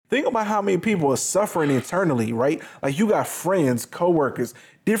Think about how many people are suffering internally, right? Like you got friends, coworkers,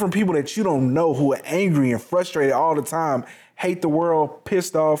 different people that you don't know who are angry and frustrated all the time, hate the world,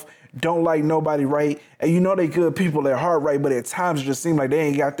 pissed off, don't like nobody, right? And you know they good people at heart, right? But at times it just seems like they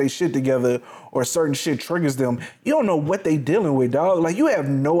ain't got their shit together or certain shit triggers them. You don't know what they dealing with, dog. Like you have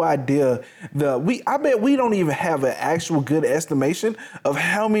no idea. I bet we don't even have an actual good estimation of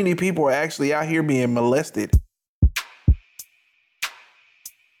how many people are actually out here being molested.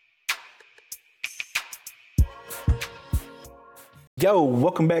 Yo,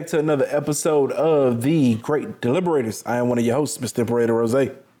 welcome back to another episode of The Great Deliberators. I am one of your hosts, Mr. Operator Rose.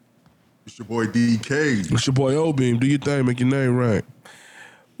 It's your boy DK. It's your boy O-Beam. Do your thing, make your name right.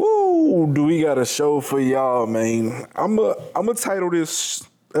 Woo, do we got a show for y'all, man? I'm a title this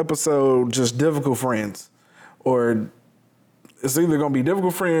episode just Difficult Friends. Or it's either going to be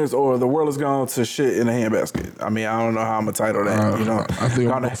Difficult Friends or the world is gone to shit in a handbasket. I mean, I don't know how I'm going to title that. I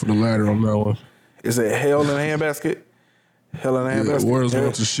think I'm going for the latter on that one. Is it Hell in a Handbasket? Hell in a handbasket. The world's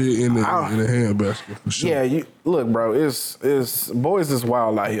going to shit in a handbasket for sure. Yeah, look, bro. It's boys is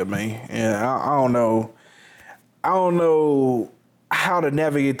wild out here, man. And I don't know. I don't know how to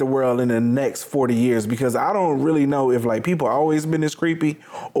navigate the world in the next 40 years because I don't really know if like people always been this creepy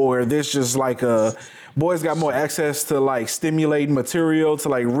or this just like boys got more access to like stimulating material to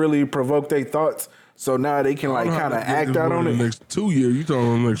like really provoke their thoughts. So now they can like kind of act out on it. The next 2 years, you talking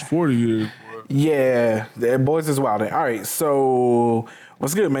about the next 40 years. Yeah, the boys is wild. All right, so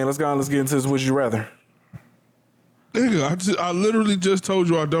what's good, man? Let's go on. Let's get into this. Would you rather? Nigga, I literally just told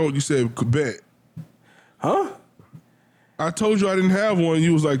you I don't. You said bet. Huh? I told you I didn't have one.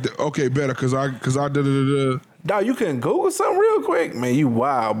 You was like, okay, better, cause I da. Dog, you can Google something real quick, man. You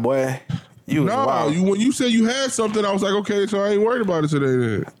wild, boy. You was wild. When you said you had something, I was like, okay, so I ain't worried about it today.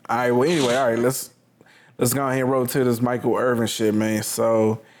 Then. All right. Well, anyway, all right. Let's go ahead and roll to this Michael Irvin shit, man.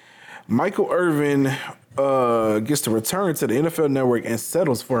 So. Michael Irvin gets to return to the NFL Network and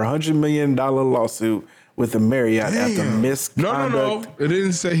settles for a $100 million lawsuit with the Marriott after misconduct. No. It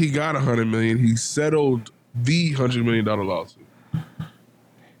didn't say he got $100 million. He settled the $100 million lawsuit.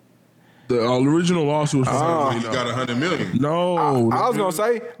 The original lawsuit was for $100 million. He got $100 million. No. I was going to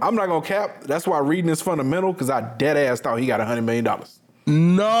say, I'm not going to cap. That's why reading is fundamental because I dead ass thought he got $100 million.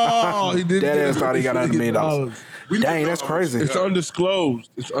 No, he didn't. Dead ass thought he got $100 million. Dang, that's crazy. It's undisclosed.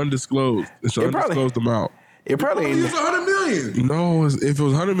 It's an undisclosed amount. It probably ain't. It's $100 million. No, if it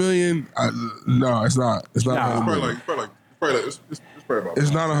was $100 million, no, it's not. It's not. Nah. It's probably about.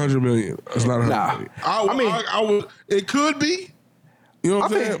 It's not $100 million. It's not $100 million. I would. It could be. You know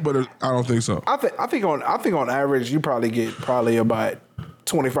what I'm saying? But I don't think so. I think on average you probably get about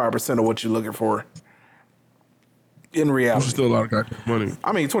 25% of what you're looking for. In reality, it's still a lot of goddamn money.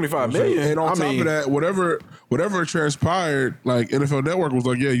 I mean, $25 million. And on top of that, whatever transpired, like NFL Network was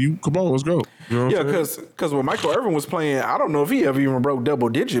like, "Yeah, you come on, let's go." You know what I'm saying? because when Michael Irvin was playing, I don't know if he ever even broke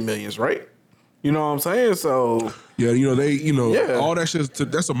double-digit millions, right? You know what I'm saying? So yeah, all that shit.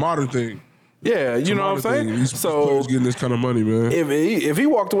 That's a modern thing. Yeah, you know what I'm saying? These players getting this kind of money, man. If he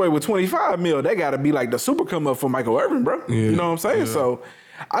walked away with $25 million, that got to be like the super come up for Michael Irvin, bro. Yeah, you know what I'm saying? Yeah. So.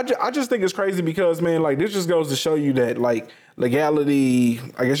 I just think it's crazy because, man, like, this just goes to show you that, like, legality,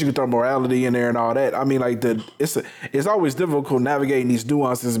 I guess you could throw morality in there and all that. I mean, like, it's always difficult navigating these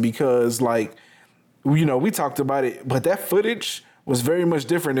nuances because, like, we talked about it, but that footage was very much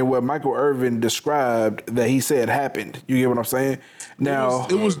different than what Michael Irvin described that he said happened. You get what I'm saying? Now,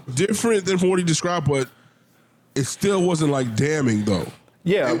 it was different than what he described, but it still wasn't, like, damning, though.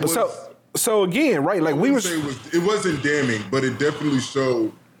 Yeah, but So again, right? Like it wasn't damning, but it definitely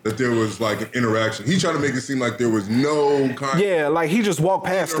showed that there was like an interaction. He tried to make it seem like there was no kind. Yeah, like he just walked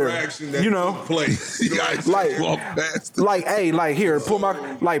past her. That took place. Like walked past her. Like, hey, like here, pull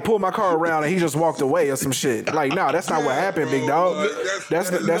my car around, and he just walked away or some shit. Like, no, that's not what happened, big dog.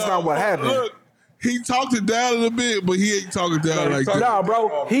 That's not what happened. Look, he talked it down a little bit, but he ain't talking down like that. Nah,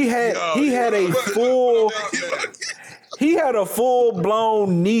 bro, he had a full. He had a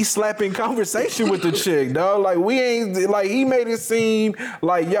full-blown knee-slapping conversation with the chick, dog. Like, he made it seem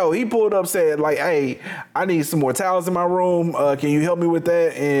like, yo, he pulled up, said, like, hey, I need some more towels in my room. Can you help me with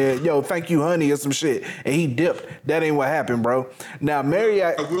that? And, yo, thank you, honey, or some shit. And he dipped. That ain't what happened, bro. Now,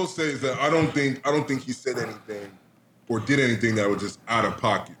 Marriott... I will say is that I don't think he said anything or did anything that was just out of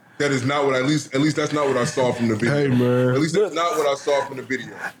pocket. That is not what, at least that's not what I saw from the video. Hey, man. At least that's not what I saw from the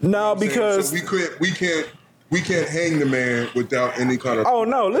video. No, because... So we can't hang the man without any kind of. Oh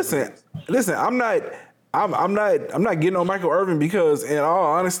no! Listen. I'm not getting on Michael Irvin because, in all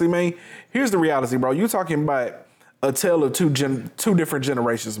honesty, man, here's the reality, bro. You talking about a tale of two different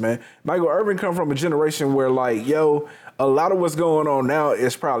generations, man. Michael Irvin come from a generation where, like, yo, a lot of what's going on now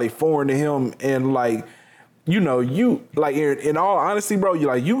is probably foreign to him, and like, you know, you like in all honesty, bro,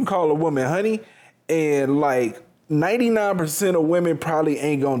 you can call a woman honey, and like 99% of women probably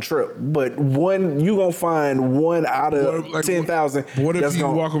ain't gonna trip, but you gonna find one out of 10,000. What if you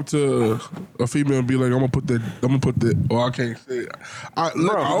walk up to a female and be like, I'm gonna put that, or I can't say it. I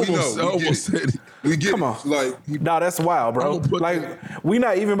almost said it. Come on. Nah, that's wild, bro. Like, we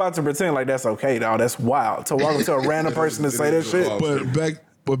not even about to pretend like that's okay, dog. That's wild. To walk up to a random person and say that shit.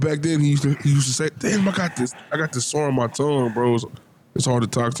 But back then he used to say, damn, I got this sore on my tongue, bro. It's hard to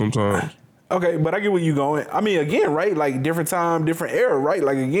talk sometimes. Okay, but I get where you going. I mean, again, right? Like, different time, different era, right?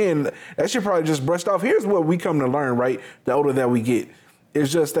 Like, again, that shit probably just brushed off. Here's what we come to learn, right? The older that we get.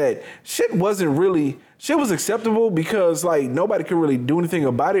 It's just that shit was acceptable because, like, nobody could really do anything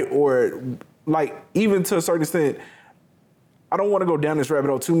about it, or, like, even to a certain extent, I don't want to go down this rabbit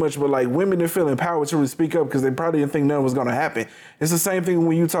hole too much, but, like, women didn't feel empowered to really speak up because they probably didn't think nothing was going to happen. It's the same thing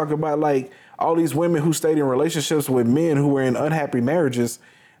when you talk about, like, all these women who stayed in relationships with men who were in unhappy marriages.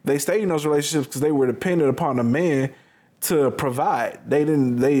 They stayed in those relationships because they were dependent upon a man to provide. They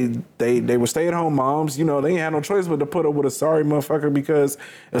were stay-at-home moms. You know, they ain't had no choice but to put up with a sorry motherfucker because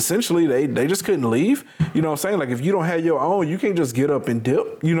essentially they just couldn't leave. You know what I'm saying? Like, if you don't have your own, you can't just get up and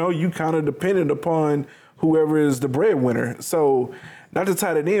dip. You know, you kind of dependent upon whoever is the breadwinner. So, not to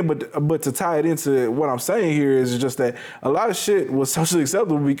tie that in, but to tie it into what I'm saying here is just that a lot of shit was socially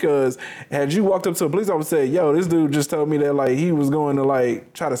acceptable because had you walked up to a police officer and said, yo, this dude just told me that, like, he was going to,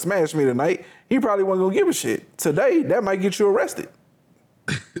 like, try to smash me tonight, he probably wasn't going to give a shit. Today, that might get you arrested.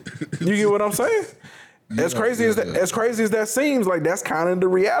 You get what I'm saying? As crazy as that seems, like, that's kind of the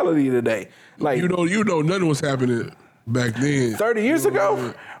reality today. Like, you know nothing was happening back then. 30 years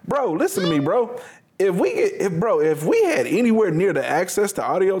ago? Bro, listen to me, bro. If we had anywhere near the access to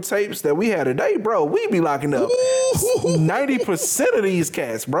audio tapes that we had today, bro, we'd be locking up 90% of these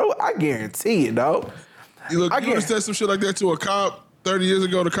cats, bro. I guarantee it, dog. You would have said some shit like that to a cop 30 years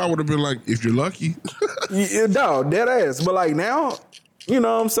ago, the cop would have been like, if you're lucky. No, dead ass. But like now, you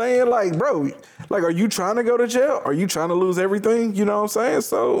know what I'm saying? Like, bro, like, are you trying to go to jail? Are you trying to lose everything? You know what I'm saying?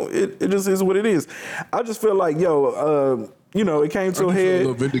 So it just is what it is. I just feel like, you know, it came to a head. A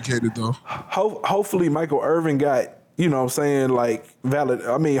little vindicated though. Hopefully Michael Irvin got, you know what I'm saying, like, valid.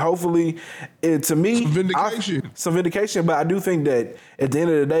 I mean, hopefully, to me, some vindication. But I do think that at the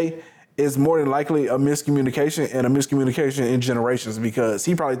end of the day, it's more than likely a miscommunication and a miscommunication in generations because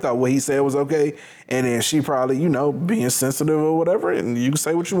he probably thought what he said was okay. And then she probably, you know, being sensitive or whatever. And you can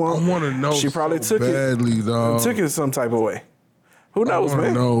say what you want. I want to know. She probably took it some type of way. Who knows,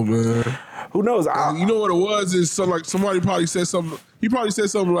 man? No, man. Who knows? You know what it was? Is so like somebody probably said something. He probably said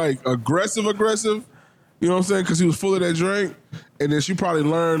something like aggressive. You know what I'm saying? Because he was full of that drink, and then she probably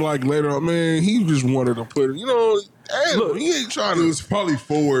learned like later on, man, he just wanted to put it. You know, hey, look, he ain't trying to. It was probably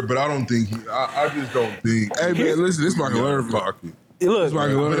forward, but I don't think I just don't think. Hey man, listen, this Michael Irvin. Look,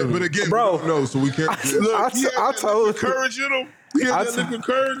 but again, bro, we don't know, so we can't. I told courage in him. He had that liquid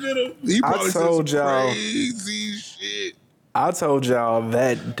courage in him. He probably said some crazy shit. I told y'all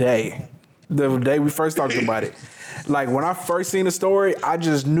that day, the day we first talked about it. Like, when I first seen the story, I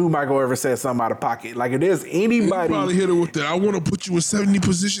just knew Michael Irvin said something out of pocket. Like, if there's anybody... He probably hit her with that, I want to put you in 70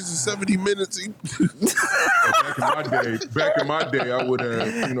 positions in 70 minutes. Back in my day, I would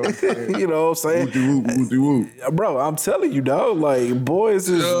have, you know what I'm saying? You know what I'm saying? Woo-de-woo. Bro, I'm telling you, dog. Like, boys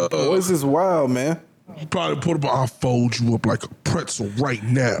is wild, man. You probably put up, I'll fold you up like a pretzel right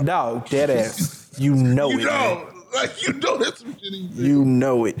now. Dog, dead ass. You know it, man. Like, you know that's some shit he said. You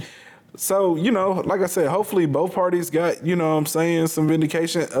know it. So, you know, like I said, hopefully both parties got, you know what I'm saying, some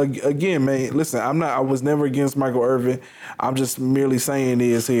vindication. Again, man, listen, I was never against Michael Irvin. I'm just merely saying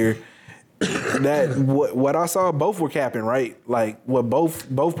is here that what I saw, both were capping, right? Like, what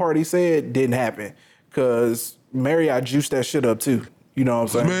both parties said didn't happen. Because Marriott juiced that shit up, too. You know what I'm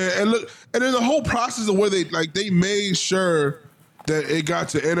saying? Man, and look, and then the whole process of where they made sure that it got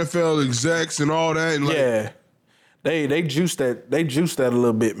to NFL execs and all that. And like, yeah. They juiced that. They juiced that a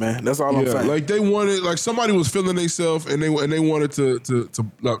little bit, man. That's all I'm saying. Like, they wanted, like, somebody was feeling themselves, and they wanted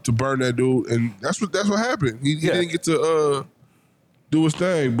to burn that dude, and that's what happened. He didn't get to do his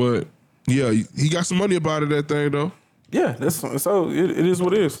thing, but yeah, he got some money about it. That thing though. Yeah, so it is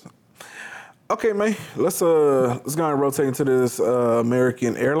what it is. Okay, man. Let's go and rotate into this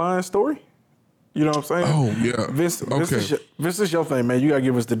American Airlines story. You know what I'm saying? Oh yeah, Vince, this is your thing, man. You gotta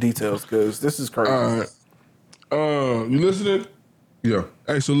give us the details because this is crazy. All right. You listening? Yeah.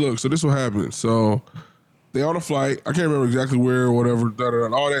 Hey, so look, so this will happen. So they on a flight. I can't remember exactly where or whatever.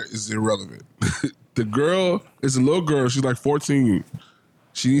 All that is irrelevant. the girl is a little girl. She's like 14.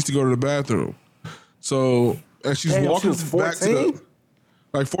 She needs to go to the bathroom. So and she's Damn, she walking was back to 14?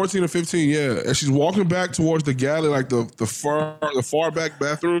 like 14 or 15, yeah. And she's walking back towards the galley, like the far back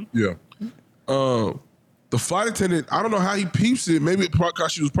bathroom. Yeah. The flight attendant, I don't know how he peeps it. Maybe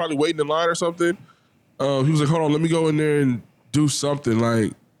because she was probably waiting in line or something. He was like, hold on, let me go in there and do something,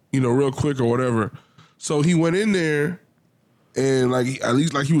 like, real quick or whatever. So he went in there and like at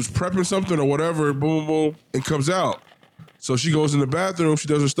least like he was prepping something or whatever, boom, boom, and comes out. So she goes in the bathroom, she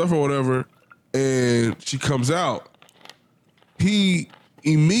does her stuff or whatever, and she comes out. He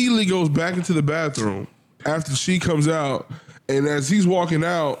immediately goes back into the bathroom after she comes out, and as he's walking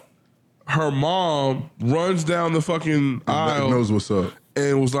out, her mom runs down the fucking aisle. Knows what's up.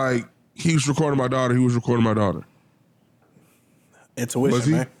 And was like, he was recording my daughter. Intuition, Was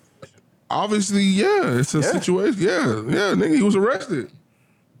he? man. Obviously, yeah. It's a situation. Yeah, nigga, he was arrested.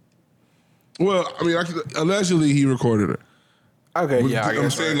 Well, I mean, allegedly he recorded her. Okay, yeah, I I'm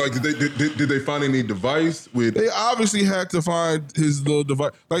guess. saying, like, did they find any device with? They obviously had to find his little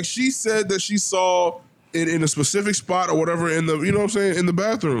device. Like, she said that she saw it in a specific spot or whatever in the, you know what I'm saying, in the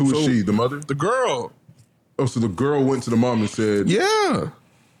bathroom. Who was she? The mother? The girl. Oh, so the girl went to the mom and said, Yeah.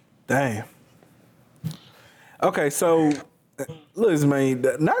 Damn. Okay, so listen, man,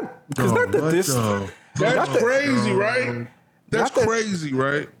 not that this. That's crazy, right? That's Not that- crazy,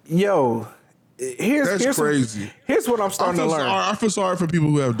 right? Yo, here's crazy. Here's what I'm starting to learn. I feel sorry for people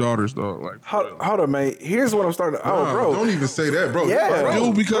who have daughters, though. Like, Hold on, man. Here's what I'm starting to. Oh, Nah, bro. don't even say that, bro. Yeah. Bro,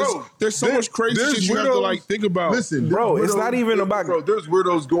 dude, because bro, there's so much crazy there's shit you have to like think about. Listen, Bro, there's it's not even about- Bro, there's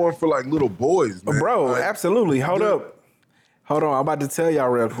weirdos going for like little boys, man. Bro, Like, absolutely. Hold up. Hold on. I'm about to tell y'all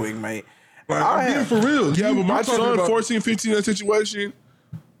real quick, mate. like, I'm being for real. Yeah, but my I'm talking son, about- 14, 15, that situation,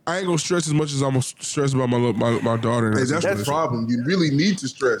 I ain't gonna stress as much as I'm gonna stress about my daughter. in that Hey, that's the situation. problem. You really need to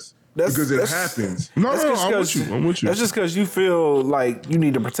stress because it happens. No, That's no, just I'm 'cause- with you. I'm with you. That's just because you feel like you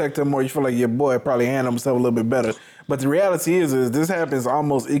need to protect him more. You feel like your boy probably handle himself a little bit better. But the reality is this happens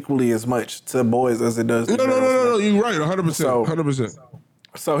almost equally as much to boys as it does to No, girls. no. You're right, 100%. So- 100%.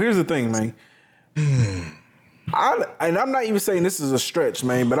 So here's the thing, man. I'm not even saying this is a stretch,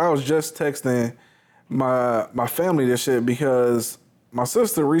 man, but I was just texting my family this shit because my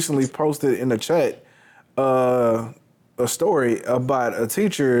sister recently posted in the chat a story about a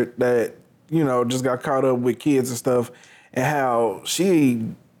teacher that, just got caught up with kids and stuff, and how she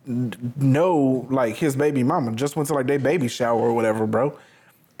know like his baby mama just went to like their baby shower or whatever, bro.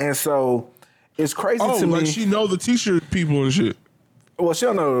 And so it's crazy Oh, to like me. she know the t-shirt people and shit. Well, she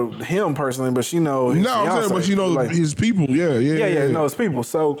don't know him personally, but she know his No, I'm saying, fiance. but she know Like, his people. Yeah. knows people.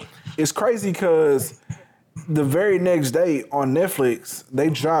 So it's crazy because the very next day on Netflix, they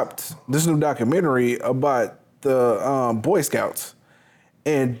dropped this new documentary about the Boy Scouts.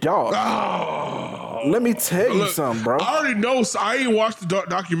 And dog, let me tell you Look, something, bro. I already know. So I ain't watched the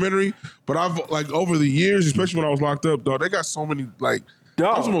documentary, but I've like over the years, especially when I was locked up, dog. They got so many like. Dog.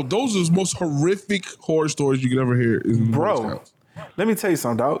 I'm talking about, those are the most horrific horror stories you could ever hear. Is in Boy Bro, Scouts. let me tell you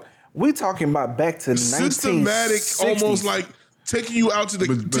something, dog. We talking about back to Systematic, 1960s. almost like taking you out to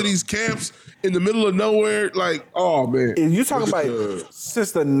to these camps in the middle of nowhere. Like, oh man, And you talking about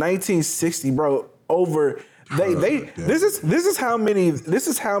since the 1960, bro. Over this is how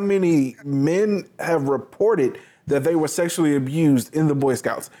many men have reported that they were sexually abused in the Boy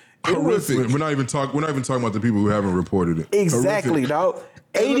Scouts. It was We're not even talking about the people who haven't reported it. exactly, dog.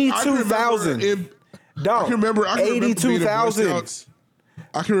 82,000. Dog. I can remember being in Boy 82,000. Scouts.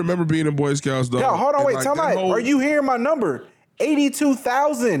 I can remember being in Boy Scouts, dog. Dog, hold on, And, wait, like, tell that me. whole- Are you hearing my number?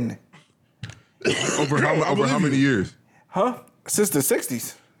 82,000. Over how many years? Huh? Since the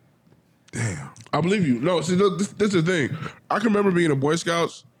 60s. Damn. I believe you. No, see, look, this is the thing. I can remember being in Boy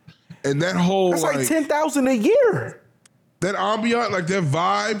Scouts, and that whole That's like 10,000 a year. that ambient, like that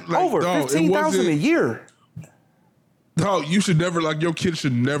vibe, like, Over dog, 15,000 a year. Dog, you should never, like, your kid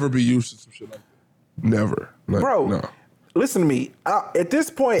should never be used to some shit like that. Never, like, Bro, No. listen to me. At this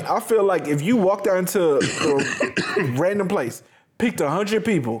point, I feel like if you walked out into a random place, picked 100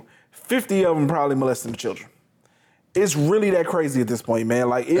 people, 50 of them probably molesting children. It's really that crazy at this point, man.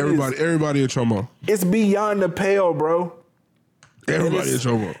 Like Everybody a chomo. it's beyond the pale, bro. Everybody a it's-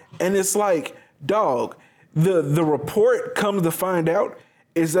 chomo. And it's like, dog, the report comes to find out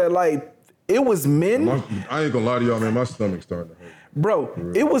is that like it was men, I ain't gonna lie to y'all, man. My stomach's starting to hurt.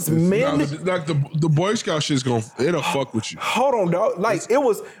 bro. It was men. Like the Boy Scout shit's it'll fuck with you. Hold on, dog. Like it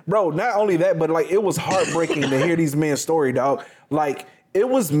was, bro. Not only that, but like it was heartbreaking to hear these men's story, dog. Like it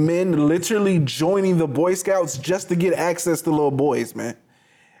was men literally joining the Boy Scouts just to get access to little boys, man.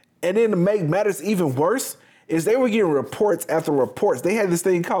 And then to make matters even worse, is they were getting reports after reports. They had this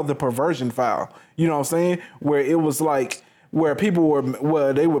thing called the perversion file. You know what I'm saying? Where it was like where people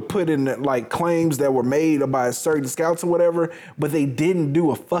were they would put in like claims that were made by certain scouts or whatever, but they didn't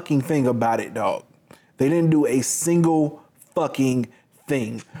do a fucking thing about it, dog. They didn't do a single fucking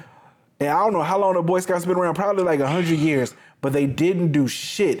thing. And I don't know how long the Boy Scouts been around, probably like 100 years, but they didn't do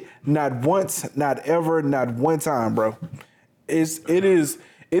shit. Not once, not ever, not one time, bro. It is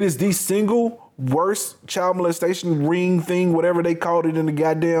the single worst child molestation ring thing, whatever they called it in the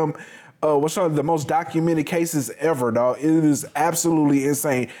goddamn, what's one of the most documented cases ever, dog. It is absolutely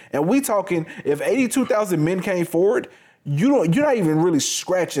insane. And we talking, if 82,000 men came forward, you're not even really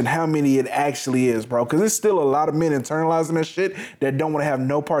scratching how many it actually is, bro. Because there's still a lot of men internalizing that shit that don't want to have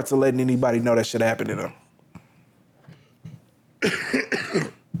no parts of letting anybody know that shit happened to them.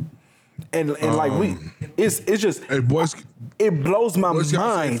 and like it's just Hey, it blows my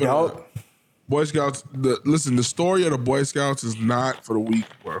mind, dog. Boy Scouts, the story of the Boy Scouts is not for the weak,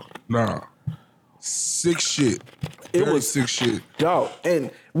 bro. Nah. Sick shit. It Very was sick shit. Dog. And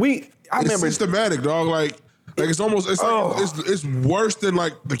I remember systematic, dog. Like it's almost it's worse than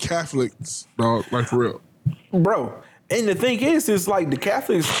like the Catholics, dog. Like for real, bro. And the thing is like the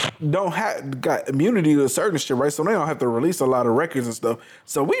Catholics got immunity to certain shit, right? So they don't have to release a lot of records and stuff.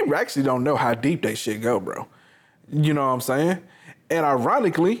 So we actually don't know how deep that shit go, bro. You know what I'm saying? And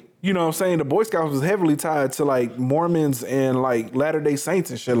ironically, you know what I'm saying, the Boy Scouts was heavily tied to like Mormons and like Latter-day Saints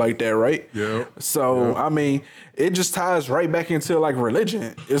and shit like that, right? Yeah. So, I mean, it just ties right back into like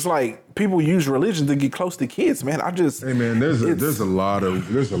religion. It's like people use religion to get close to kids, man. Hey man, there's a lot of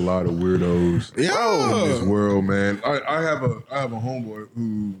weirdos in this world, man. I have a homeboy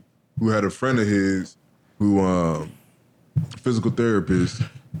who had a friend of his who physical therapist,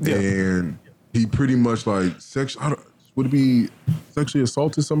 and he pretty much like would it be sexually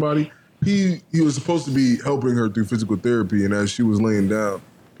assaulted somebody? He was supposed to be helping her through physical therapy, and as she was laying down,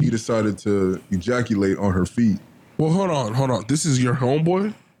 he decided to ejaculate on her feet. Well, hold on. This is your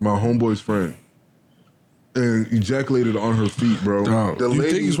homeboy? My homeboy's friend. And ejaculated on her feet, bro. You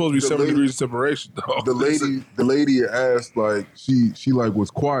think you're supposed to be 7 degrees of separation, dog. The lady asked, like, she like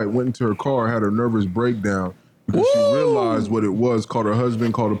was quiet, went into her car, had a nervous breakdown because she realized what it was, called her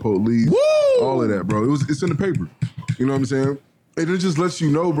husband, called the police, all of that, bro. It's in the paper. You know what I'm saying? And it just lets you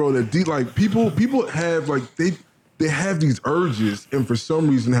know, bro, that people have like they have these urges and for some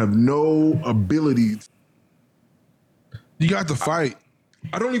reason have no ability. You got to fight.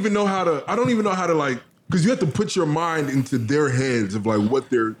 I don't even know how to like, because you have to put your mind into their heads of like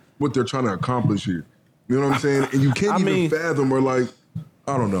what they're trying to accomplish here. You know what I'm saying? And you can't fathom, or like,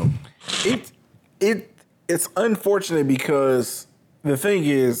 I don't know. It's unfortunate because the thing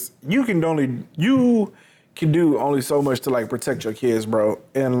is you can do only so much to like protect your kids, bro.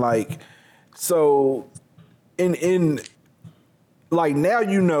 And like, so in like now,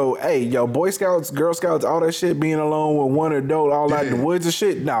 you know, hey, yo, Boy Scouts, Girl Scouts, all that shit, being alone with one adult all out in the woods and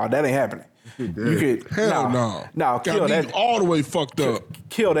shit. No, that ain't happening. You could hell no. No, kill that all the way fucked up.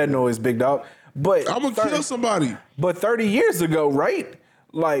 Kill that noise, big dog. But I'm gonna kill somebody. But 30 years ago, right?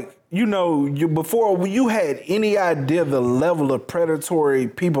 Like, you know, before you had any idea the level of predatory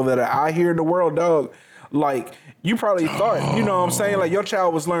people that are out here in the world, dog, like, you probably thought, you know what I'm saying? Like, your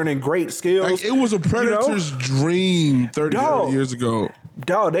child was learning great skills. Like, it was a predator's dream 30 years ago.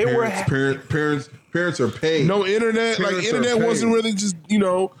 Dog, parents are paid. No internet. Parents like, internet wasn't really just, you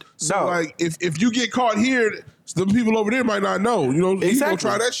know. So, no. like, if you get caught here, the people over there might not know. You know, you gonna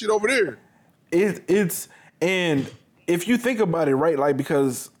try that shit over there. And if you think about it, right, like,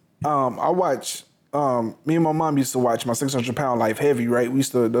 because I watch, me and my mom used to watch my 600 Pound Life heavy, right?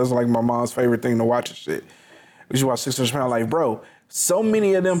 That's like my mom's favorite thing to watch and shit. We used to watch 600 Pound Life, bro. So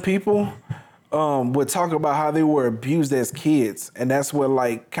many of them people would talk about how they were abused as kids. And that's what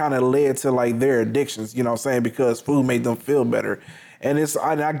like kind of led to like their addictions, you know what I'm saying? Because food made them feel better. And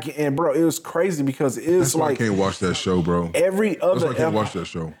bro, it was crazy because That's why I can't watch that show, bro. That's why I can't watch that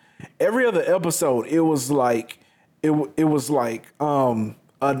show. Every other episode, it was like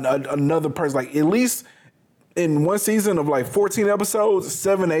another person, like at least in one season of like 14 episodes,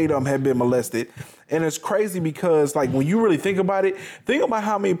 7, 8 of them had been molested. And it's crazy because like when you really think about it, think about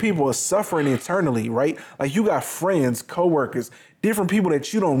how many people are suffering internally, right? Like you got friends, coworkers, different people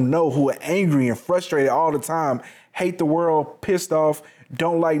that you don't know who are angry and frustrated all the time, hate the world, pissed off,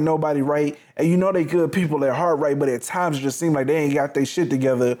 don't like nobody, right? And you know they good people at heart, right? But at times it just seems like they ain't got their shit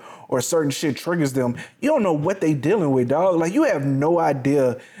together or certain shit triggers them. You don't know what they dealing with, dog. Like you have no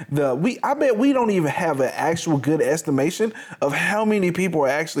idea. I bet we don't even have an actual good estimation of how many people are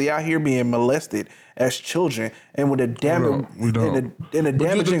actually out here being molested as children and with the damage and the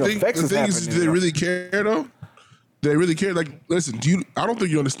damaging effects is happening. Do they really care though? they really care? Like, listen, I don't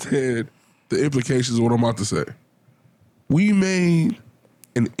think you understand the implications of what I'm about to say. We made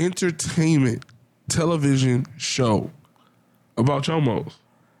an entertainment television show about chomos.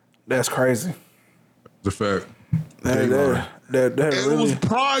 That's crazy. The fact. That It really was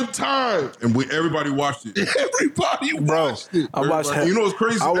prime time. And everybody watched it. Everybody watched it. I watched You know what's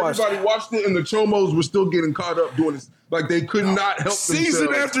crazy? I Everybody watched it, and the Chomos were still getting caught up doing this. Like, they could not help Season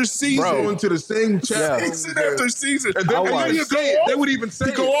themselves. after season. Going to the same chat. Yeah. Season after season. And they would even say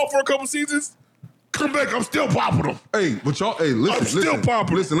he go off for a couple seasons. Come back, I'm still popping them. Hey, but y'all, listen, I'm still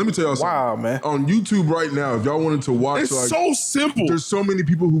popping. Listen, let me tell y'all something. Wow, man. On YouTube right now, if y'all wanted to watch, It's like, so simple. there's so many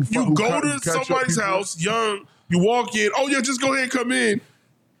people who You go to catch up somebody's people. house, young, you walk in, oh yeah, just go ahead and come in.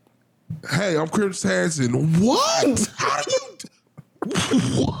 Hey, I'm Chris Hansen. What? How do you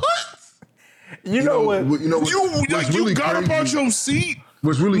what? You know what? You know what? You what's like really you got up crazy- out your seat,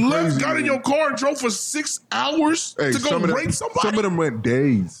 What's really left, crazy? got in your car and drove for 6 hours Hey, to go some of them- rape somebody. Some of them went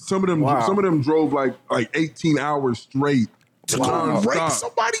days. Some of them drove like 18 hours straight. to go nonstop. rape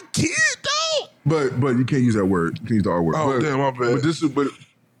somebody kid, though. But you can't use that word. You can't use the R word. Oh, but, damn, my bad.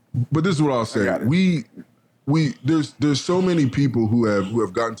 But this is what I'll say. got it. There's so many people who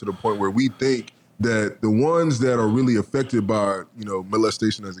have gotten to the point where we think that the ones that are really affected by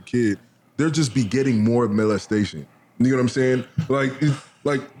molestation as a kid, they're just be getting more molestation. You know what I'm saying?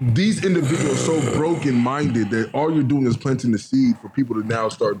 Like these individuals so broken minded that all you're doing is planting the seed for people to now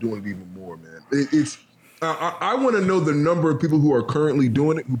start doing it even more, man. I want to know the number of people who are currently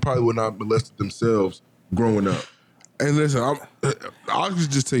doing it who probably would not molested themselves growing up. And listen, I'll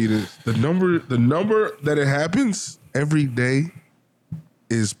just tell you this: the number that it happens every day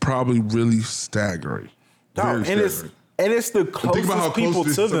is probably really staggering. Dog, Very and it's the Think about how closest people close it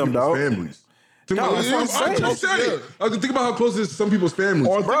is to some them, people's dog. families. Think No, about that's what I'm saying. I just said it. I think about how close it is to some people's families.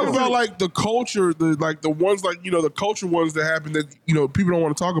 Or think about like the culture, the ones the culture ones that happen that people don't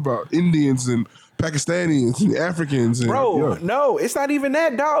want to talk about. Indians and Pakistanis and Africans. And, Bro, yeah. no, it's not even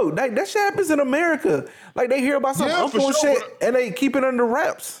that, dog. That shit happens in America. Like, they hear about some Yeah, uncle for and sure, shit, and they keep it under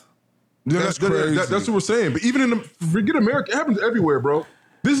wraps. That's crazy. That's what we're saying. But even forget America, it happens everywhere, bro.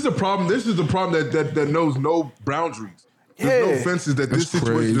 This is the problem. This is the problem that knows no boundaries. There's Yeah. no fences that this That's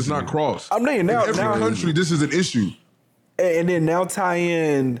situation does crazy. not cross. I'm saying now- in every now- country, this is an issue. And then now tie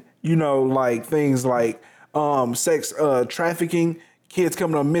in, like things like sex trafficking, kids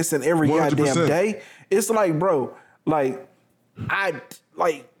coming up missing every 100%. goddamn day. It's like, bro,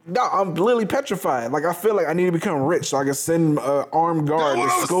 no, I'm literally petrified. Like, I feel like I need to become rich so I can send an armed guard That's to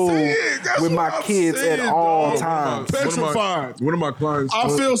what I'm school saying. That's with what my I'm kids saying, at all dog. times. Petrified. One of my clients. I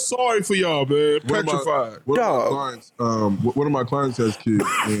feel sorry for y'all, man. One of my Petrified. clients. One of my clients has kids,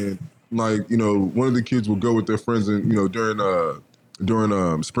 and one of the kids will go with their friends, and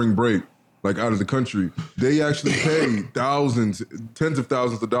during spring break, like out of the country, they actually pay thousands, tens of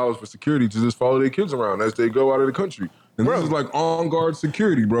thousands of dollars for security to just follow their kids around as they go out of the country. And Bro. this is like on guard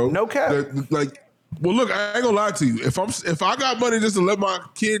security, bro. No cap. Well, look, I ain't gonna lie to you. If I got money just to let my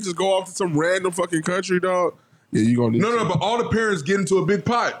kids just go off to some random fucking country, dog, yeah, you gonna need No, but all the parents get into a big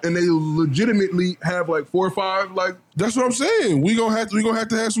pot, and they legitimately have like 4 or 5. Like, That's what I'm saying. We gonna have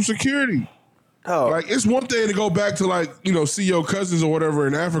to have some security. Oh, Like, it's one thing to go back to see your cousins or whatever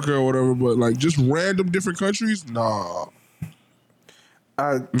in Africa or whatever, but like just random different countries, nah.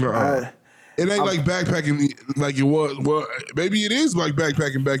 It ain't like backpacking like it was. Well, maybe it is like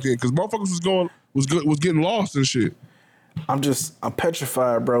backpacking back then because motherfuckers was getting lost and shit. I'm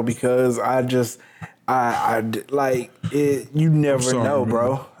petrified, bro, because I like it. You never sorry, know, man.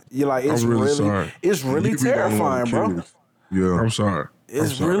 bro. You're like, it's I'm really really sorry. it's really you be the only one terrifying, with bro. kids. Yeah, I'm sorry.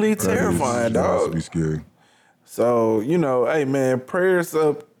 It's really terrifying, That has to dog. be scary. So, hey, man, prayers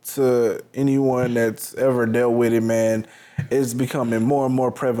up to anyone that's ever dealt with it, man. It's becoming more and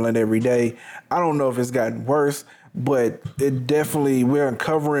more prevalent every day. I don't know if it's gotten worse, but we're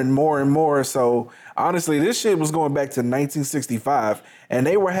uncovering more and more. So, honestly, this shit was going back to 1965, and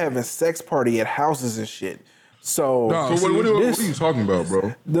they were having sex party at houses and shit. So, No, So what are you talking about,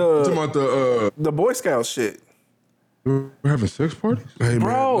 bro? You're talking about the Boy Scout shit. we're having sex parties? Hey,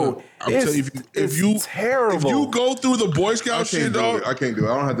 Bro, man, look, I'm it's- telling you, it's terrible. If you go through the Boy I Scout can't shit, do dog. it. I can't do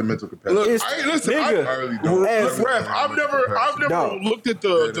it. I don't have the mental capacity. Look, It's- listen, nigga, I really don't. as- Ref, I've never Dog. looked at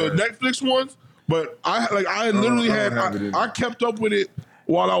the Netflix ones, but I literally I don't have it in I kept up with it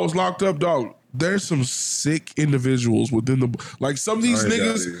while I was locked up, dog. There's some sick individuals within some of these I ain't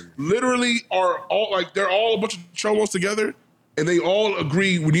got niggas it. literally are all they're all a bunch of chomos together, and they all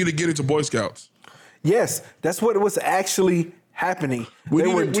agree we need to get into Boy Scouts. Yes, that's what was actually happening. We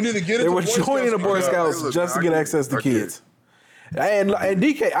need to get They into were Boy joining Scouts. the Boy Yeah, Scouts look, just to I get can't- access to I can't. kids. And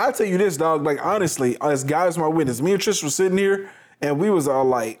DK, I'll tell you this, dog. Like honestly, as guys, my witness, me and Trish were sitting here, and we was all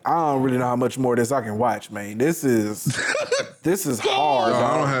like, I don't really know how much more of this I can watch, man. This is hard. No, dog.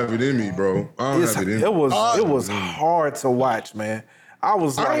 I don't have it in me, bro. I don't have it in me. It was hard to watch, man. I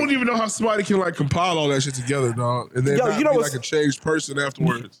don't even know how somebody can like compile all that shit together, dog, and then not be like a changed person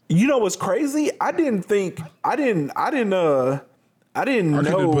afterwards. You know what's crazy? I didn't know. I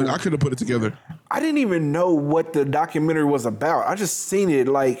couldn't have put it together. I didn't even know what the documentary was about. I just seen it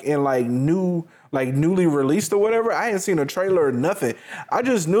newly released or whatever. I hadn't seen a trailer or nothing. I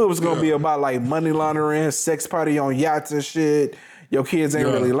just knew it was gonna be about like money laundering, sex party on yachts and shit. Your kids ain't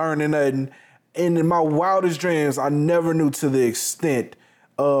really learning nothing. And in my wildest dreams, I never knew to the extent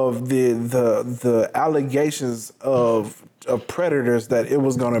of the allegations of predators that it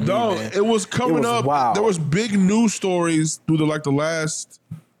was gonna be. No, man. it was coming up. Wild. There was big news stories through the last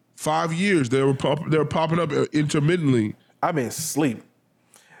 5 years. They were popping up intermittently. I've been asleep.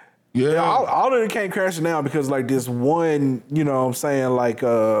 Yeah. All of it came crashing down because like this one, you know what I'm saying, like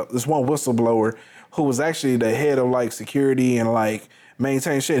this one whistleblower who was actually the head of like security and like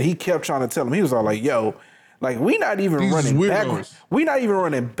maintain shit. He kept trying to tell him, he was all like, yo, like we not even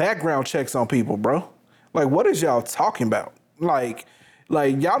running background checks on people, bro. Like what is y'all talking about? Like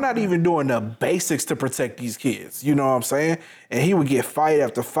y'all not even doing the basics to protect these kids. You know what I'm saying? And he would get fight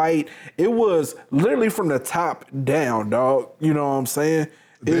after fight. It was literally from the top down, dog. You know what I'm saying?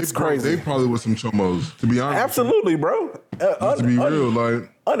 It's crazy. They probably was some chomos, to be honest. Absolutely, bro. To be real, like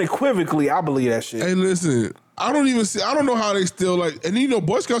unequivocally, I believe that shit. Hey, listen, I don't know how they still like, and you know,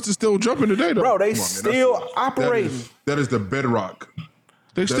 Boy Scouts is still jumping today, though. Bro, they still operating. That is the bedrock.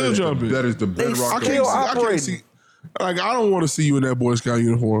 They still jumping. That is the bedrock. I can't see. Like, I don't want to see you in that Boy Scout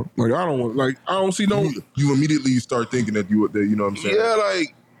uniform. Like, I don't see no. You immediately start thinking that you know what I'm saying? Yeah,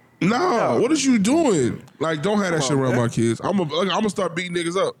 like, nah, what is you doing? Like, don't have that shit around my kids. I'm gonna start beating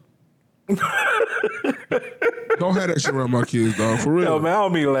niggas up. Don't have that shit around my kids, dog. For real. Yo, man, I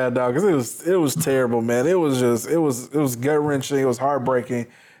don't mean to laugh, dog, because it was terrible, man. It was gut wrenching. It was heartbreaking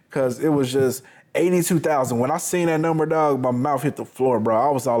because it was just 82,000. When I seen that number, dog, my mouth hit the floor, bro. I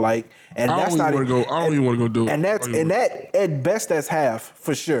was all like, and that's not. I don't even want to go do it. And that at best, that's half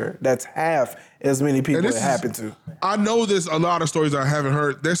for sure. That's half as many people it happened to. I know there's a lot of stories I haven't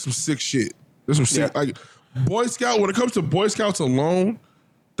heard. There's some sick shit. There's some sick like Boy Scout. When it comes to Boy Scouts alone,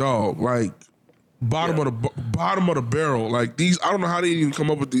 dog, like bottom of the barrel. Like these, I don't know how they even come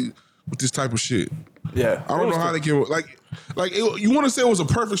up with this type of shit. Yeah, I don't know how they can you want to say it was a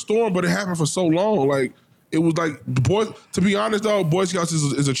perfect storm, but it happened for so long. Like it was like to be honest, though, Boy Scouts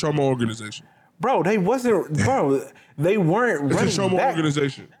is a trauma organization. Bro, they weren't running. It's a trauma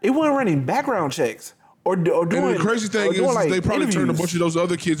organization. They weren't running background checks or doing. And the crazy thing is they probably interviews. turned a bunch of those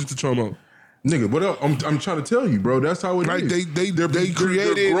other kids into trauma. Nigga, what else? I'm trying to tell you, bro. That's how it like is. They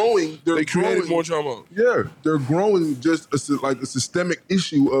created. They created more trauma. Yeah, they're growing just a systemic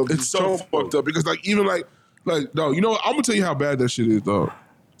issue of. It's so fucked up because dog, you know what? I'm gonna tell you how bad that shit is, dog.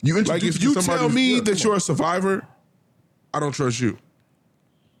 If you tell me that you're a survivor, I don't trust you.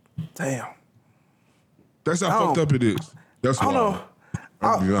 Damn. That's how fucked up it is. That's why. I don't know.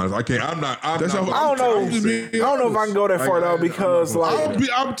 I'll be honest. I can't. I'm not. I don't know if I can go that far though because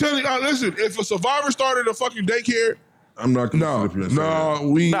I'm telling you. Listen, if a survivor started a fucking daycare, I'm not. No,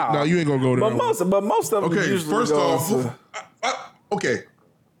 you ain't gonna go there. But most of them. Okay, first off, okay.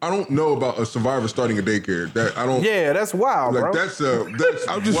 I don't know about a survivor starting a daycare. That I don't. Yeah, that's wild, like, bro. That's I'm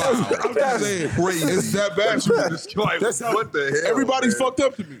just saying, it's that bad. That's what the hell? Everybody's fucked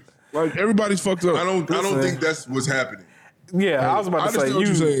up to me. Like everybody's fucked up. I don't think that's what's happening. Yeah, I was about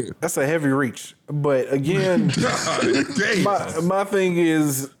to say that's a heavy reach. But again, my thing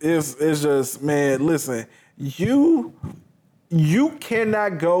is just, man, listen, you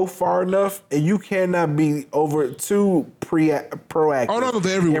cannot go far enough and you cannot be over too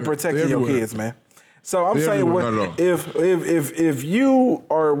proactive in protecting your kids, man. So I'm saying, if you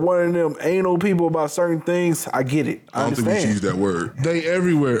are one of them anal people about certain things, I get it. I don't think we should use that word. They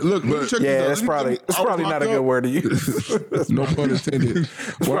everywhere. Look, check yeah, this out. It's probably not a good word to use. No pun intended.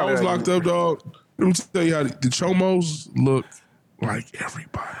 When I was locked up, dog, let me tell you how the chomos look like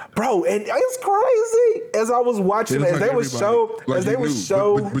everybody. Bro, and it's crazy. As I was watching, as they would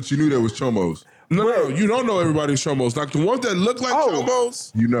show, but you knew there was chomos. No, you don't know everybody's chomos. Like the ones that look like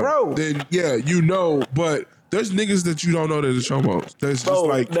chomos, you know, bro. Then yeah, you know. But there's niggas that you don't know that are chomos. That's just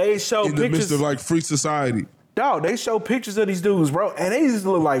like they show in the midst of like free society. Dog, they show pictures of these dudes, bro, and they just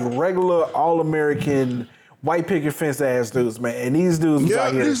look like regular all-American white picket fence ass dudes, man. And these dudes was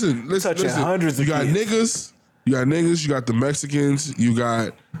out here touching hundreds of kids. You got niggas. You got the Mexicans. You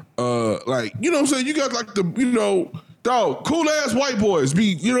got like, you know what I'm saying. You got like Dog, cool ass white boys.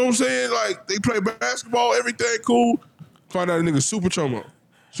 You know what I'm saying? Like, they play basketball, everything cool. Find out a nigga super chomo.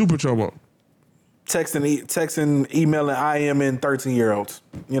 Super chomo. Texting, emailing, IMing 13-year-olds.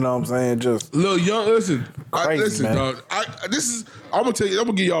 You know what I'm saying? Just little young. Listen, crazy, man. dog. I'm gonna tell you. I'm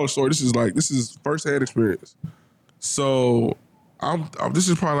gonna give y'all a story. This is firsthand experience. So, this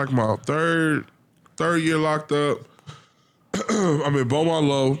is probably like my third year locked up. I'm in Beaumont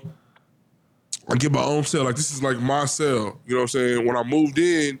Low. I get my own cell. Like, this is like my cell. You know what I'm saying? When I moved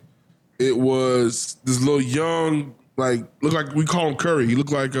in, it was this little young, like, looked like, we call him Curry. He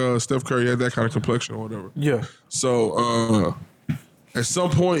looked like Steph Curry. He had that kind of complexion or whatever. yeah. So at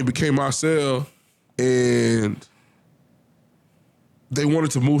some point, it became my cell, and they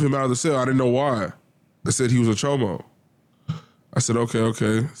wanted to move him out of the cell. I didn't know why. They said he was a chomo. I said,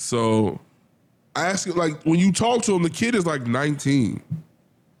 okay. So I asked him, like, when you talk to him, the kid is like 19.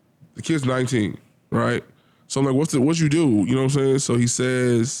 The kid's 19, right? So I'm like, what you do? You know what I'm saying? So he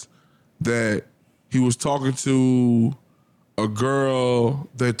says that he was talking to a girl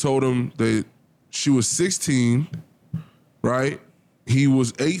that told him that she was 16, right? He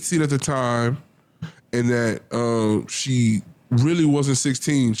was 18 at the time, and that she really wasn't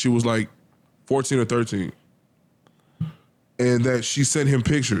 16. She was like 14 or 13. And that she sent him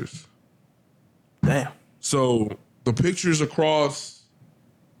pictures. Damn. So the pictures across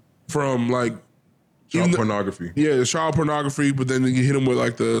from like Child pornography. Yeah, the child pornography, but then you hit him with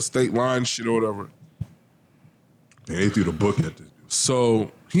like the state line shit or whatever. And they threw the book at this dude.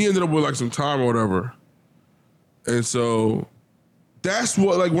 So he ended up with like some time or whatever. And so that's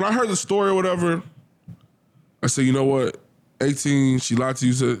what, like, when I heard the story or whatever, I said, you know what? 18, she lied to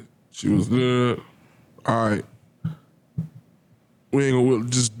you, said she was good. All right. We ain't gonna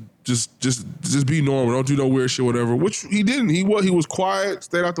just be normal. Don't do no weird shit, whatever. Which he didn't. He was quiet,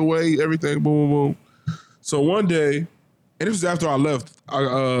 stayed out the way, everything, boom, boom, boom. So one day, and this was after I left,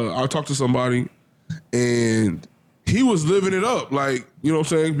 I talked to somebody, and he was living it up, like, you know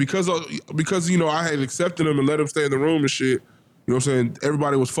what I'm saying? Because you know, I had accepted him and let him stay in the room and shit. You know what I'm saying?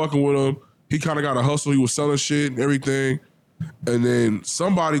 Everybody was fucking with him. He kind of got a hustle. He was selling shit and everything. And then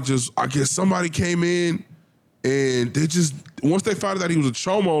somebody came in, and they just, once they found out that he was a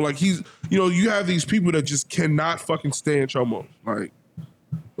chomo, like, he's, you know, you have these people that just cannot fucking stand chomos.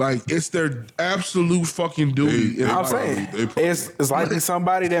 Like it's their absolute fucking duty. I'm saying it's likely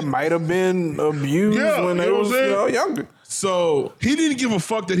somebody that might have been abused when they was younger. So he didn't give a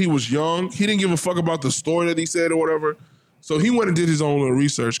fuck that he was young. He didn't give a fuck about the story that he said or whatever. So he went and did his own little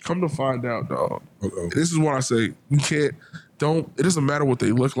research. Come to find out, dog. This is what I say. It doesn't matter what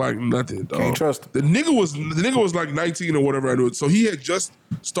they look like, nothing, dog. Can't trust them. The nigga was like 19 or whatever I do it. So he had just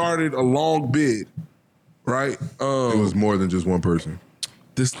started a long bid, right? It was more than just one person.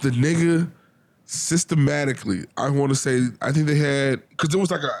 The nigga systematically, I want to say, I think they had, because there was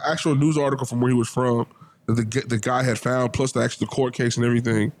like an actual news article from where he was from that the guy had found, plus the court case and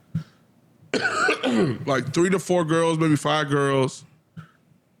everything. Like 3 to 4 girls, maybe 5 girls,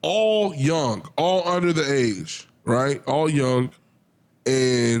 all young, all under the age, right? All young.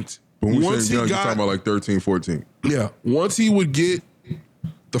 And when we say young, you're talking about like 13, 14. Yeah. Once he would get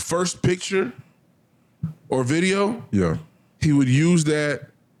the first picture or video, he would use that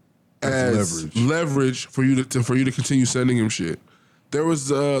as leverage for you to continue sending him shit. There was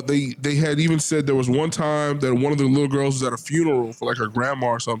they had even said there was one time that one of the little girls was at a funeral for like her grandma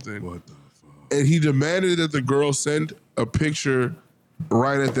or something. What the fuck? And he demanded that the girl send a picture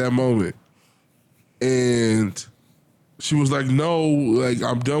right at that moment. And she was like, no, like,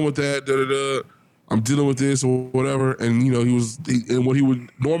 I'm done with that, I'm dealing with this or whatever. And, you know, and what he would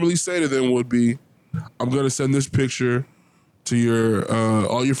normally say to them would be, I'm going to send this picture to your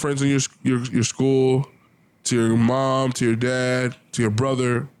all your friends in your school, to your mom, to your dad, to your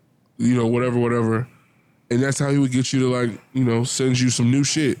brother, you know, whatever. And that's how he would get you to, like, you know, send you some new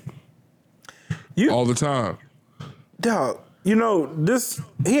shit all the time. Dog, you know,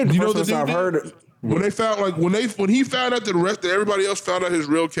 he had the first person I've heard. When he found out that everybody else found out his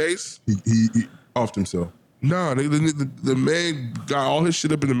real case, he offed himself. Nah, the man got all his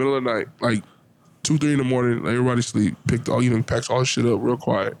shit up in the middle of the night, like 2-3 in the morning. Like, everybody sleep. Packs all his shit up real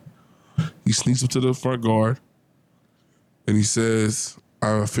quiet. He sneaks up to the front guard, and he says,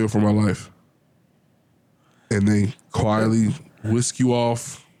 "I feel for my life." And they quietly whisk you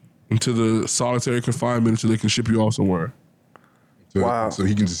off into the solitary confinement until they can ship you off somewhere. Wow. So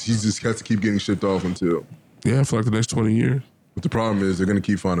he just has to keep getting shipped off until. Yeah, for like the next 20 years. But the problem is they're going to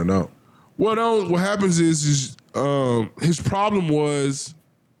keep finding out. Well, no, what happens is his problem was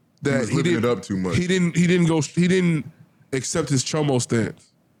that he didn't it up too much. He didn't accept his chomo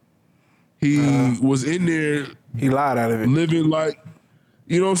stance. He was in there. He lied out of it. Living like,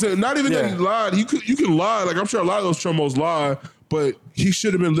 you know what I'm saying? Not even that he lied. You can lie. Like I'm sure a lot of those chomos lie, but he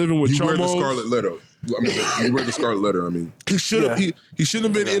should have been living with chomos. You read the Scarlet Letter. I mean, you read the Scarlet Letter. I mean, he should have. He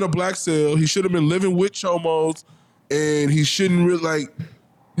shouldn't have been in a black cell. He should have been living with chomos, and he shouldn't really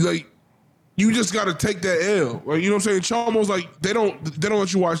like. You just got to take that L. Like, you know what I'm saying? Chomos, like they don't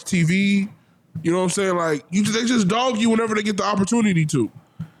let you watch TV. You know what I'm saying? Like they just dog you whenever they get the opportunity to.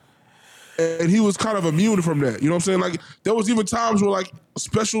 And he was kind of immune from that. You know what I'm saying? Like there was even times where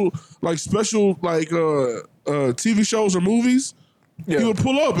special TV shows or movies, he would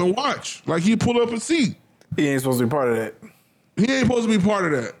pull up and watch. Like he'd pull up and see. He ain't supposed to be part of that. He ain't supposed to be part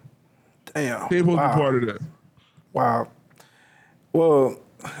of that. Damn. He ain't supposed to be part of that. Wow. Well,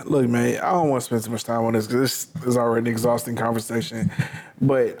 look, man, I don't want to spend too much time on this because this is already an exhausting conversation.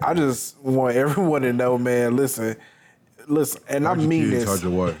 But I just want everyone to know, man, listen, and I mean this. How'd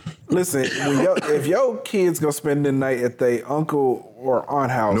your wife? Listen, if your kids go spend the night at their uncle or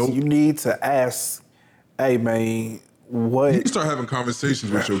aunt house, you need to ask, hey, man, what? You start having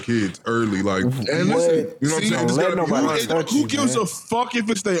conversations with your kids early, like, and listen, you know what I'm saying? Let nobody touch who you, gives man. a fuck if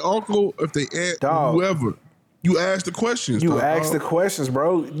it's their uncle, if they aunt, Dog. whoever? You ask the questions. You ask the questions,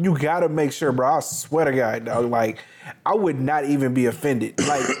 bro. You gotta make sure, bro. I swear to God, dog. Like, I would not even be offended,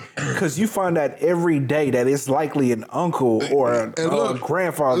 like, because you find out every day that it's likely an uncle or a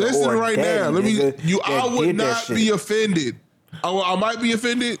grandfather. Listen or a right daddy, now. I would not be offended. I might be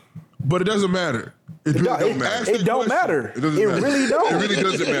offended, but it doesn't matter. It really don't matter. It don't matter. It really don't. It really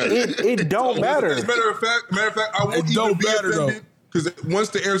doesn't matter. It don't matter. As a matter of fact, I won't even be offended. Because once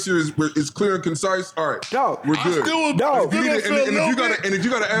the answer is clear and concise, all right, dog, we're good. Dog, and if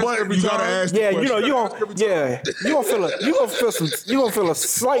you gotta ask every time, ask you gonna feel a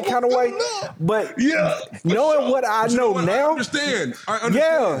slight kind of way, but knowing what I know now, I understand.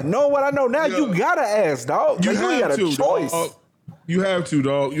 Yeah, knowing what I know now, you gotta ask, dog. You got a choice. Dog. You have to,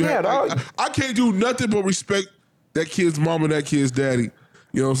 dog. Dog. I can't do nothing but respect that kid's mom and that kid's daddy.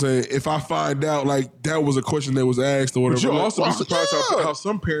 You know what I'm saying? If I find out like that was a question that was asked or whatever. But you'll also be surprised how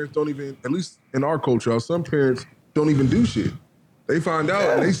some parents don't even, at least in our culture, how some parents don't even do shit. They find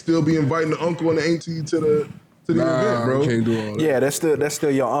out and they still be inviting the uncle and the auntie to the event, bro. Can't do all that. Yeah, that's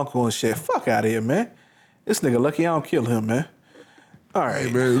still your uncle and shit. Fuck out of here, man. This nigga lucky I don't kill him, man. All right,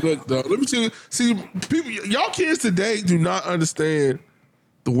 hey, man. Look, dog, let me tell you. See, people, y'all kids today do not understand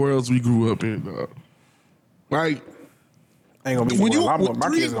the worlds we grew up in, dog. Like, ain't gonna be my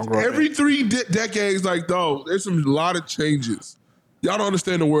kids gonna grow up every 3 decades, like, dog, there's a lot of changes. Y'all don't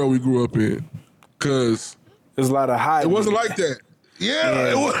understand the world we grew up in, cause there's a lot of high. It wasn't like that.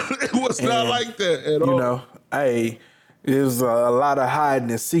 Yeah, it was not like that at all. You know, hey, there's a lot of hiding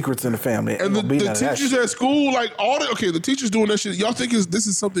and secrets in the family. And the teachers at school, like the teachers doing that shit. Y'all think this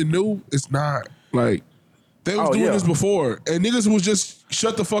is something new? It's not. Like they was doing this before, and niggas was just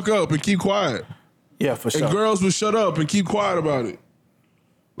shut the fuck up and keep quiet. Yeah, for sure. And girls would shut up and keep quiet about it.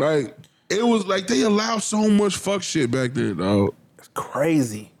 Like, it was like they allowed so much fuck shit back then, dog. It's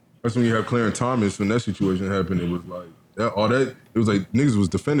crazy. That's when you have Clarence Thomas, when that situation happened, it was like, it was like niggas was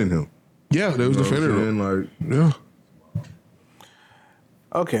defending him. Yeah, they was defending him. Like, yeah.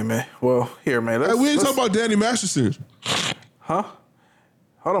 Okay, man. Well, here, man. We ain't talking about Danny Masterson. Huh?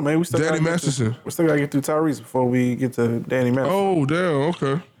 Hold on, man. We still Danny Masterson. We still gotta get through Tyrese before we get to Danny Masterson. Oh, damn.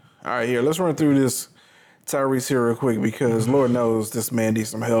 Okay. All right, here. Let's run through this Tyrese here real quick because Lord knows this man needs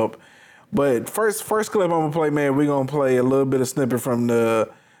some help. But first clip I'm gonna play, man. We're gonna play a little bit of snippet from the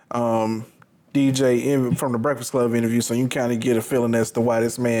DJ from the Breakfast Club interview, so you kind of get a feeling as to why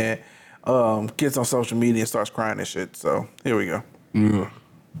this man gets on social media and starts crying and shit. So here we go. Yeah.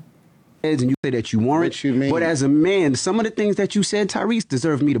 And you say that you weren't. What you mean? But as a man, some of the things that you said, Tyrese,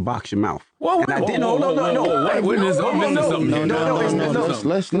 deserve me to box your mouth. Whoa, and I didn't.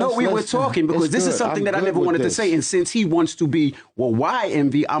 No, we were talking because this is something that I never wanted to say. And since he wants to be, well, why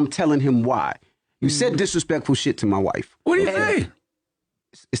envy? I'm telling him why. You said disrespectful shit to my wife. What do you say?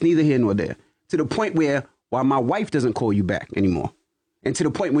 It's neither here nor there. To the point where my wife doesn't call you back anymore. And to the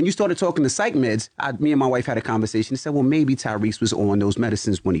point when you started talking to psych meds, me and my wife had a conversation and said, well, maybe Tyrese was on those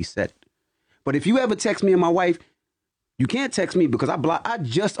medicines when he said it. But if you ever text me and my wife, you can't text me because I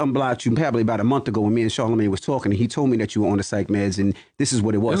just unblocked you probably about a month ago when me and Charlamagne was talking and he told me that you were on the psych meds and this is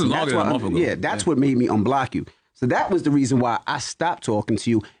what it was. This is longer than a month ago. Yeah, that's what made me unblock you. So that was the reason why I stopped talking to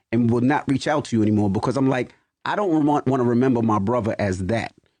you and will not reach out to you anymore because I'm like, I don't want to remember my brother as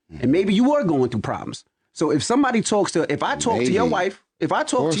that. And maybe you were going through problems. So if somebody if I talk to your wife,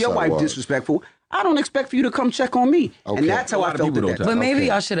 disrespectful, I don't expect for you to come check on me. Okay. And that's how I felt at that time. But maybe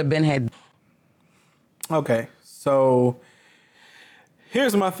y'all should have been had. Okay, so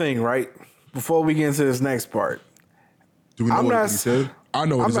here's my thing, right? before we get into this next part, Do we know what he said? I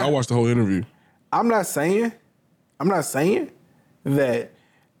know what he said. I watched the whole interview. I'm not saying that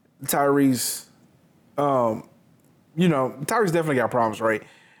Tyrese, Tyrese definitely got problems, right?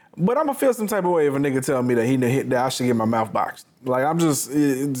 But I'm gonna feel some type of way if a nigga tell me that I should get my mouth boxed. Like I'm just,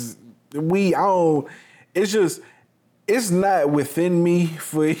 it's not within me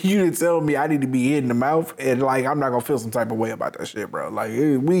for you to tell me I need to be hit in the mouth, and like I'm not gonna feel some type of way about that shit, bro. Like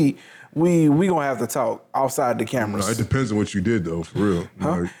we gonna have to talk outside the cameras. No, it depends on what you did, though, for real.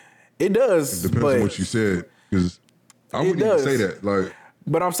 Huh? Like, It does. it depends on what you said, because I wouldn't even say that. Like,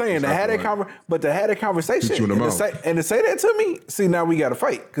 but I'm saying to have that conversation Hit you in the mouth. and to say that to me, see, now we got to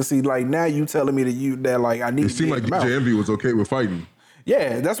fight, because see, like now you telling me that like I need. it to seemed be like in the mouth. DJ Envy was okay with fighting.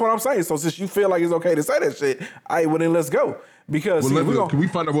 Yeah, that's what I'm saying. So since you feel like it's okay to say that shit, well then let's go. Because Can we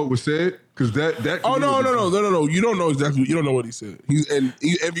find out what was said? Because that. Oh no! You don't know exactly. You don't know what he said.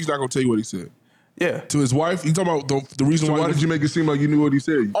 Envy's not gonna tell you what he said. Yeah. To his wife, you talking about the reason So why? why did you make it seem like you knew what he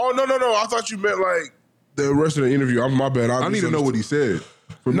said? Oh no! I thought you meant like the rest of the interview. My bad. I need to know what he said.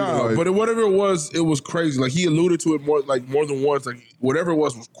 But whatever it was crazy. Like he alluded to it more than once. Like whatever it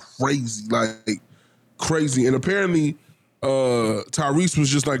was crazy. Like crazy. And apparently, Tyrese was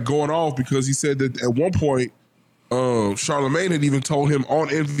just like going off because he said that at one point, Charlamagne had even told him on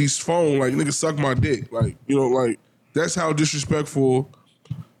Envy's phone, like, nigga, suck my dick. Like, like that's how disrespectful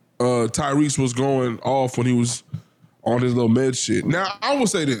Tyrese was going off when he was on his little med shit. Now, I will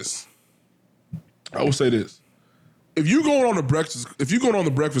say this. If you're going on the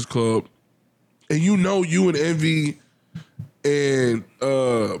Breakfast Club, and you and Envy and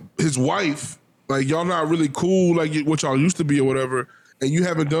his wife, like y'all not really cool, like what y'all used to be or whatever, and you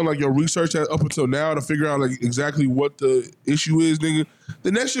haven't done like your research up until now to figure out like exactly what the issue is, nigga,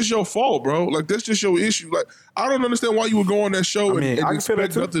 then that's just your fault, bro. Like that's just your issue. Like I don't understand why you would go on that show and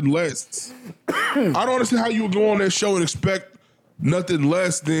expect nothing less. I don't understand how you would go on that show and expect nothing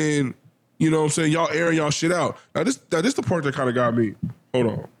less than, you know what I'm saying, y'all airing y'all shit out. Now this the part that kind of got me. Hold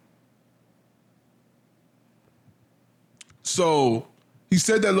on. So he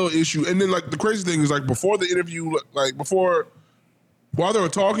said that little issue, and then like the crazy thing is like before the interview, while they were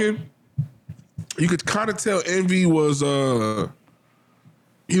talking, you could kind of tell Envy was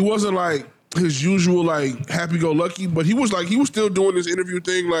he wasn't like his usual like happy-go-lucky, but he was still doing this interview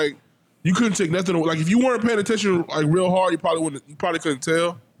thing. Like you couldn't take nothing. Like if you weren't paying attention like real hard, you probably couldn't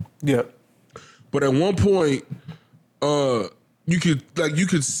tell. Yeah. But at one point, you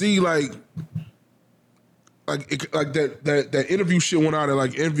could see that interview shit went out, and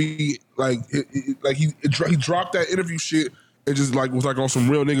like Envy he dropped that interview shit and just like was like on some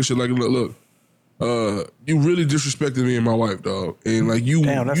real nigga shit. Like look, you really disrespected me and my wife, dog, and like you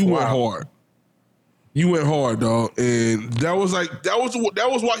went hard. You went hard, dog, and that was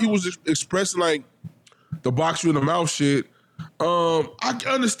why he was expressing like the box you in the mouth shit. I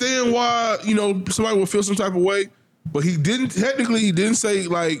understand why somebody would feel some type of way, but he didn't say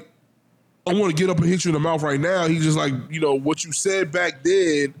like, I want to get up and hit you in the mouth right now. He just like, what you said back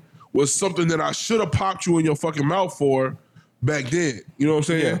then was something that I should have popped you in your fucking mouth for back then. You know what I'm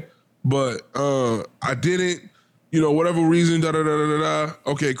saying? Yeah. But I didn't, whatever reason, da-da-da-da-da.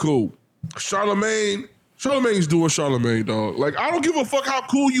 Okay, cool. Charlamagne's doing Charlamagne, dog. Like, I don't give a fuck how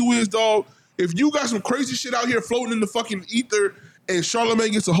cool you is, dog. If you got some crazy shit out here floating in the fucking ether and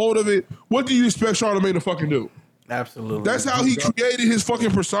Charlamagne gets a hold of it, what do you expect Charlamagne to fucking do? Absolutely. That's how he created his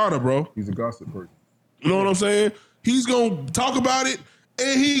fucking persona, bro. He's a gossip person. You know what I'm saying? He's gonna talk about it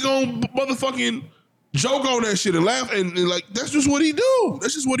and he gonna motherfucking joke on that shit and laugh and like that's just what he do.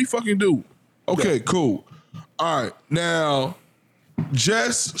 That's just what he fucking do. Okay, cool. All right, now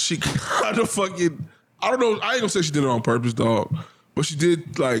Jess, she kind of fucking, I don't know, I ain't gonna say she did it on purpose, dog, but she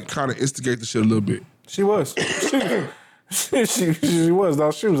did like kind of instigate the shit a little bit. She was. She was,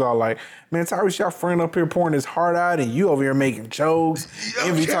 though. She was all like, man, Tyrese, your friend up here pouring his heart out and you over here making jokes.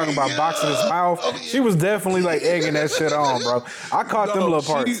 Envy talking about boxing his mouth. Okay. She was definitely like egging that shit on, bro. I caught them little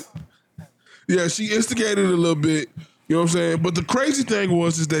parts. She instigated a little bit. You know what I'm saying? But the crazy thing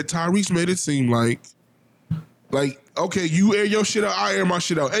is that Tyrese made it seem like, okay, you air your shit out, I air my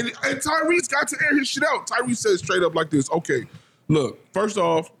shit out. And Tyrese got to air his shit out. Tyrese said straight up like this, okay, look, first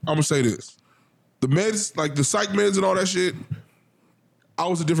off, I'm going to say this. The meds, like the psych meds and all that shit, I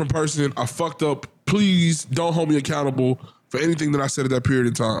was a different person. I fucked up. Please don't hold me accountable for anything that I said at that period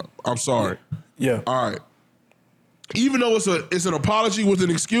of time. I'm sorry. Yeah. All right. Even though it's an apology with an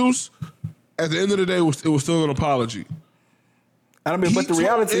excuse, at the end of the day, it was still an apology. I mean, but the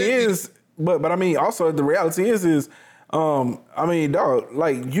reality is, but I mean, also the reality is, I mean, dog,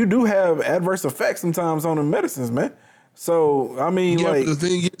 like you do have adverse effects sometimes on the medicines, man. So I mean, Yeah, like but the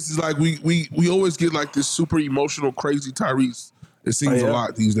thing is like we always get like this super emotional, crazy Tyrese. It seems a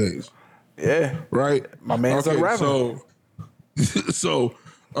lot these days, yeah, right? my man's Okay, unraveling. so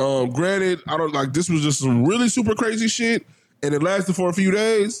granted, I don't like this was just some really super crazy shit, and it lasted for a few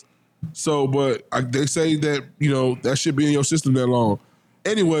days. So, but they say that that shit be in your system that long.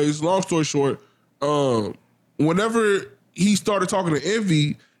 Anyways, long story short, whenever he started talking to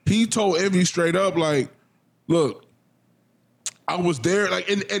Envy, he told Envy straight up like, "Look, I was there." Like,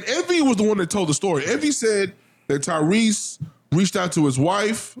 and Envy was the one that told the story. Envy said that Tyrese reached out to his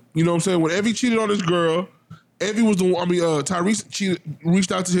wife. You know what I'm saying? When Envy cheated on his girl, Envy was the one. I mean, Tyrese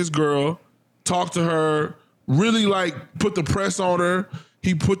reached out to his girl, talked to her, really like put the press on her.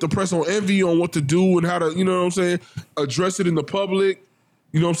 He put the press on Envy on what to do and how to, you know what I'm saying, address it in the public.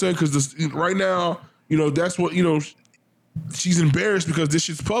 You know what I'm saying? Because right now, that's what, she's embarrassed because this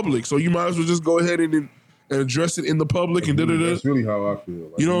shit's public. So you might as well just go ahead and address it in the public and da-da-da. That's really how I feel.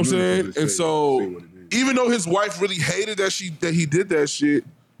 Like, You know what I'm really saying? And so even though his wife really hated that he did that shit,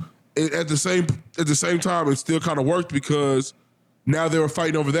 at the same time, it still kind of worked because now they were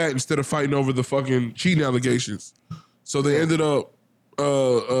fighting over that instead of fighting over the fucking cheating allegations. So they ended up,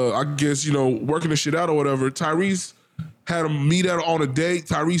 I guess, working the shit out or whatever. Tyrese had him meet out on a date.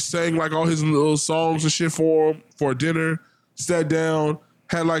 Tyrese sang like all his little songs and shit for him for a dinner. Sat down,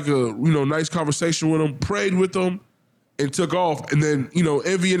 had like a nice conversation with him, prayed with him, and took off. And then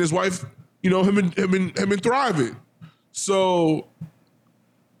Envy and his wife, have been thriving. So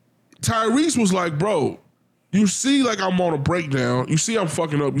Tyrese was like, bro, you see, like I'm on a breakdown. You see, I'm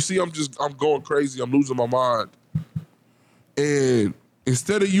fucking up. You see, I'm going crazy. I'm losing my mind. And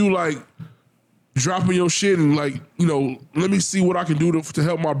instead of you like dropping your shit and like, let me see what I can do to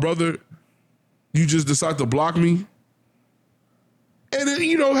help my brother, you just decide to block me. And then,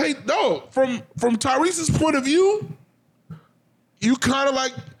 hey, no, from Tyrese's point of view, you kind of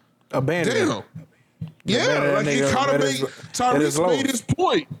like, Abandoned. damn. Yeah, like it kind of made Tyrese made his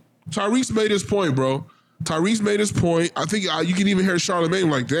point. Tyrese made his point, bro. Tyrese made his point. I think you can even hear Charlamagne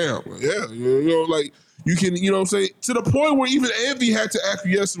like, damn, yeah, like you can, what I'm saying? To the point where even Envy had to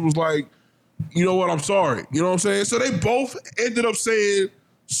acquiesce and was like, you know what, I'm sorry. You know what I'm saying? So they both ended up saying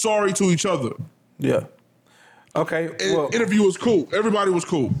sorry to each other. Yeah. Okay. And interview was cool. Everybody was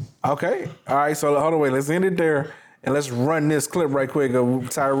cool. Okay. All right. So hold on, wait. Let's end it there, and let's run this clip right quick of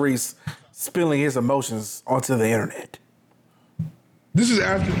Tyrese spilling his emotions onto the internet. This is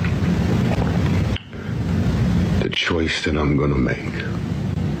after the choice that I'm gonna make.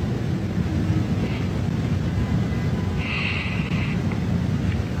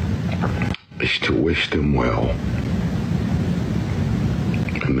 Is to wish them well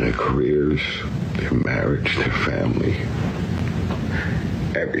in their careers, their marriage, their family,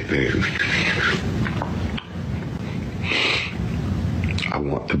 everything. I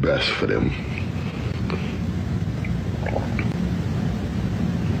want the best for them.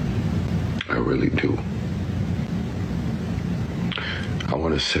 I really do. I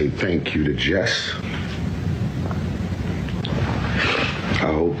want to say thank you to Jess. I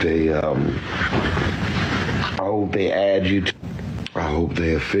hope they add you. I hope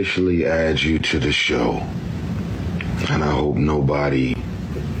they officially add you to the show. And I hope nobody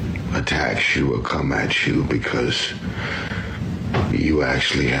attacks you or come at you because you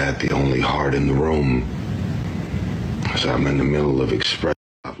actually had the only heart in the room. As I'm in the middle of expressing,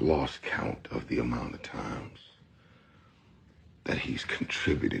 I've lost count of the amount of times that he's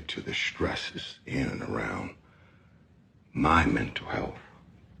contributed to the stresses in and around my mental health.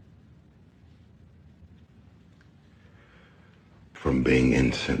 From being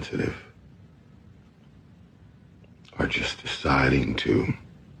insensitive or just deciding to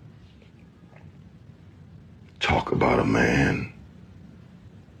talk about a man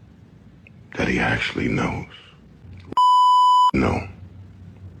that he actually knows. No.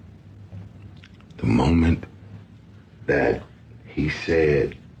 The moment that he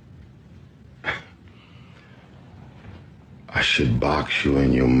said, I should box you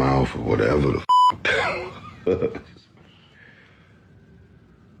in your mouth or whatever the was.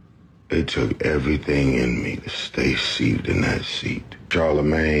 It took everything in me to stay seated in that seat.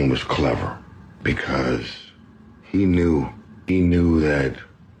 Charlamagne was clever because he knew that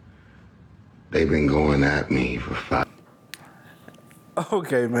they've been going at me for 5.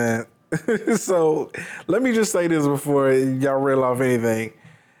 Okay, man. So let me just say this before y'all reel off anything.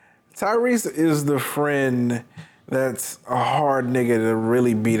 Tyrese is the friend that's a hard nigga to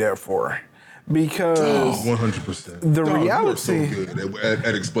really be there for. Because 100%. the reality, you are so good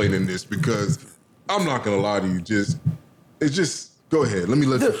at explaining this because I'm not gonna lie to you. It's just Go ahead. Let me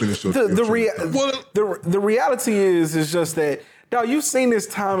let you finish your the reality is just that, dog, you've seen this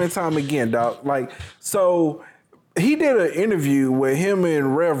time and time again, dog. Like, so he did an interview with him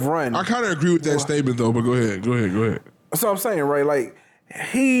and Rev Run. I kind of agree with that statement though, but go ahead. So I'm saying, right, like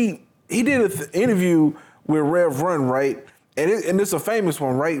he did an interview with Rev Run, right? And it's a famous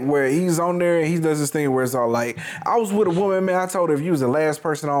one, right? Where he's on there and he does this thing where it's all like, I was with a woman, man, I told her if you was the last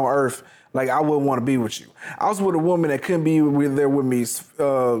person on earth, like, I wouldn't want to be with you. I was with a woman that couldn't be there with me,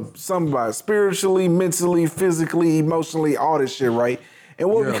 somebody spiritually, mentally, physically, emotionally, all this shit, right? And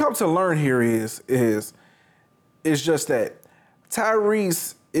what we come to learn here is just that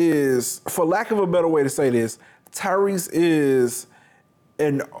Tyrese is, for lack of a better way to say this, Tyrese is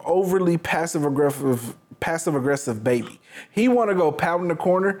an overly passive aggressive baby. He want to go pout in the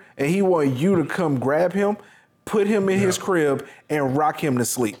corner, and he want you to come grab him, put him in his crib, and rock him to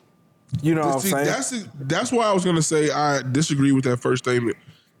sleep. You know what I'm saying? That's why I was gonna say I disagree with that first statement.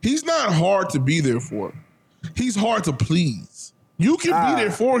 He's not hard to be there for. He's hard to please. You can be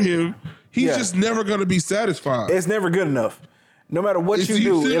there for him. He's just never gonna be satisfied. It's never good enough. No matter what you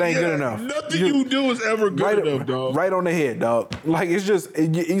do, it ain't good enough. Nothing you do is ever good enough, dog. Right on the head, dog. Like, it's just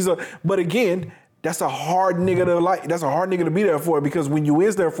but again, that's a hard nigga to like. That's a hard nigga to be there for, because when you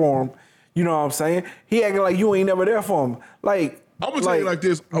is there for him, you know what I'm saying? He acting like you ain't never there for him. Like, I'm gonna tell you like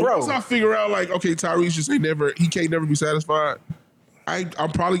this, bro. Once I figure out like, okay, Tyrese just he can't never be satisfied.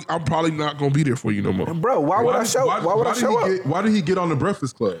 I'm probably not gonna be there for you no more, bro. Why would I show up? Why did he get on the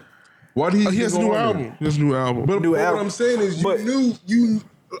Breakfast Club? Why did he? He has a new album. He has a new album. But what I'm saying is,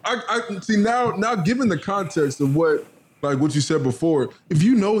 I see now. Given the context of what you said before, if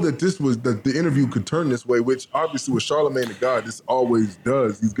you know that this was that the interview could turn this way, which obviously with Charlamagne the God, this always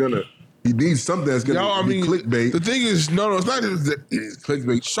does. He needs something that's gonna be clickbait. The thing is, no, it's not that it's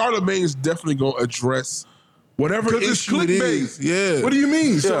clickbait. Charlamagne is definitely gonna address whatever issue it is. Yeah. What do you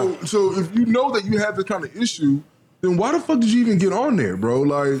mean? Yeah. So if you know that you have this kind of issue, then why the fuck did you even get on there, bro?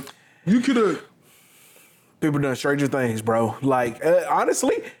 Like, you could have. People done stranger things, bro. Like,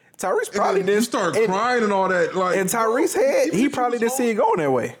 honestly, Tyrese probably didn't start crying and all that. Like, in Tyrese's head, he probably didn't see it going that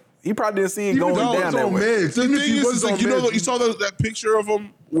way. He probably didn't see it going down that way. The thing is, like, you saw that picture of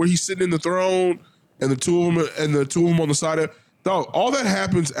him where he's sitting in the throne and the two of them on the side of. Dog, all that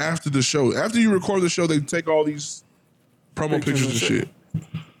happens after the show. After you record the show, they take all these promo pictures and shit.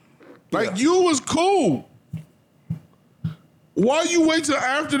 Like, you was cool. Why you wait till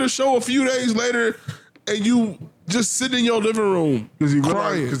after the show a few days later and you just sit in your living room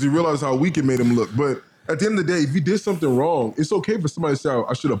crying? Because he realized how weak it made him look. But at the end of the day, if you did something wrong, it's okay for somebody to say,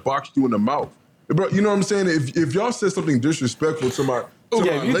 I should have boxed you in the mouth. Bro, you know what I'm saying? If y'all said something disrespectful to my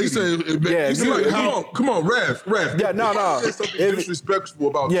lady, come on, Raph. Yeah, no. If you said something disrespectful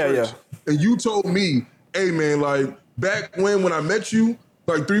about church, and you told me, hey man, like back when I met you,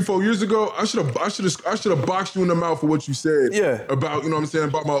 like 3-4 years ago, I should have boxed you in the mouth for what you said about, you know what I'm saying,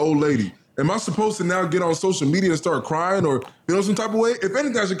 about my old lady. Am I supposed to now get on social media and start crying or, you know, some type of way? If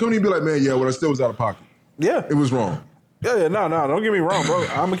anything, I should come to you and be like, man, I still was out of pocket. Yeah. It was wrong. No, don't get me wrong, bro.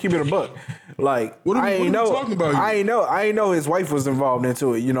 I'm gonna keep it a buck. Like, what are we talking about here? I ain't know his wife was involved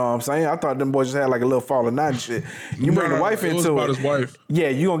into it. You know what I'm saying? I thought them boys just had like a little falling out and shit. You bring the wife into it. About his wife. Yeah,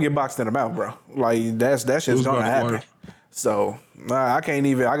 you gonna get boxed in the mouth, bro. Like, that shit's gonna happen. So I can't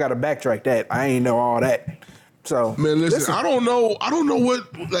even. I gotta backtrack that. I ain't know all that. So man, listen. I don't know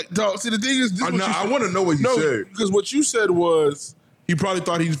what. Like, dog. See, the thing is, I want to know what you said, because what you said was he probably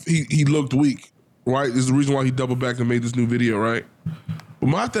thought he looked weak. Right, this is the reason why he doubled back and made this new video, right? But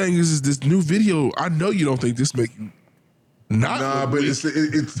my thing is this new video. I know you don't think this make you not. Nah, but it's the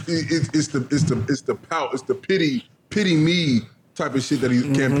pout, it's the pity me type of shit that he's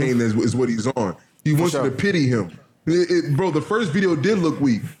campaigning is what he's on. He wants you to pity him. Bro, the first video did look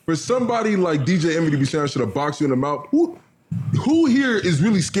weak. For somebody like DJ Envy to be saying I should have boxed you in the mouth, who here is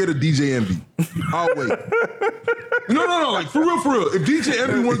really scared of DJ Envy? I'll wait. No. Like, for real. If DJ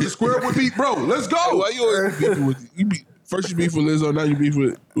Envy wanted to square up with me, bro, let's go. Why you always beefing with you? First you beef with Lizzo, now you beef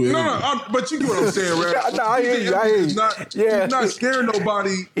with No, but you get what I'm saying, right? No, I hear you. He's not scaring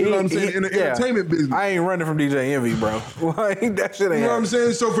nobody, you know what I'm saying, in the entertainment business. I ain't running from DJ Envy, bro. Like, that shit ain't. You know what I'm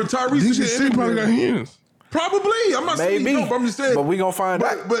saying? So for Tyrese, DJ Envy probably got hands. Probably. I'm not saying no, but I'm just saying. But we gonna find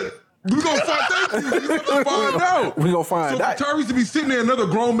out. But we gonna find out. We gonna find out. So for Tyrese to be sitting there, another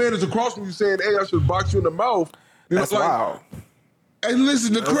grown man is across from you saying, "Hey, I should box you in the mouth." That's wild. And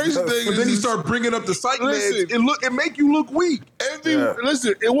listen, the crazy thing is, but then he start bringing up the psych meds. It make you look weak. Envy,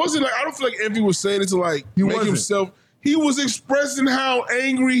 listen, it wasn't like, I don't feel like Envy was saying it to like make himself. He was expressing how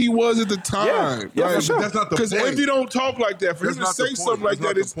angry he was at the time. Yeah, for sure. That's not the point. Because Envy don't talk like that. For him to say something like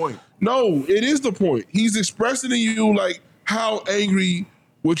that is point. No, it is the point. He's expressing to you like how angry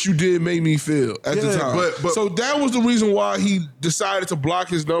what you did made me feel at the time. but so that was the reason why he decided to block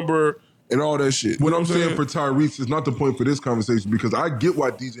his number and all that shit. What I'm saying for Tyrese is not the point for this conversation, because I get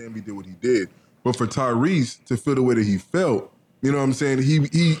why DJ Envy did what he did, but for Tyrese to feel the way that he felt, you know what I'm saying?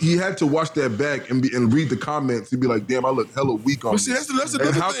 He had to watch that back and read the comments and be like, damn, I look hella weak on But see, that's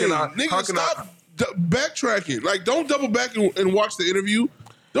another thing. Nigga, stop backtracking. Like, don't double back and watch the interview.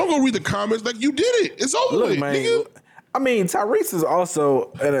 Don't go read the comments. Like, you did it. It's over with, man, nigga. I mean, Tyrese is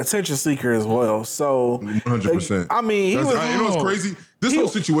also an attention seeker as well. So 100%. I mean, you know what's crazy? This whole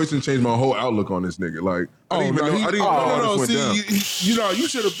situation changed my whole outlook on this nigga. Like, I didn't even know how this went down. You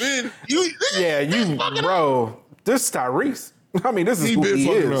should have been. Bro. This is Tyrese. I mean, this is who he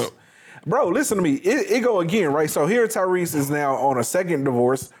is. Up. Bro, listen to me. It go again, right? So here Tyrese is now on a second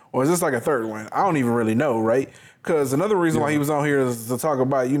divorce, or is this like a third one? I don't even really know, right? Because another reason why he was on here is to talk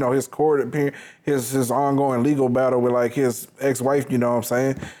about, you know, his court appearance, his ongoing legal battle with like his ex-wife, you know what I'm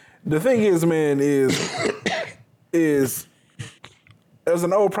saying? The thing is, man, is there's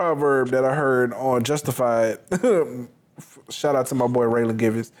an old proverb that I heard on Justified. Shout out to my boy Raylan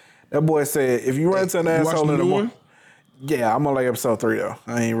Givens. That boy said, if you run into an asshole in the morning. Yeah, I'm on like episode 3 though.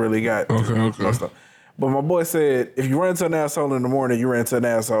 I ain't really got okay. Stuff. But my boy said, if you run into an asshole in the morning, you run into an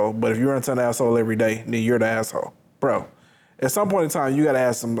asshole. But if you run into an asshole every day, then you're the asshole. Bro, at some point in time, you got to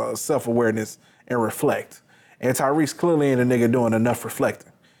have some self-awareness and reflect. And Tyrese clearly ain't a nigga doing enough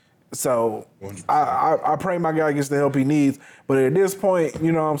reflecting. So I pray my guy gets the help he needs. But at this point,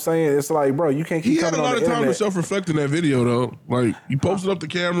 you know what I'm saying? It's like, bro, you can't keep coming on the internet. He had a lot of time to self-reflect in that video, though. Like, you posted up the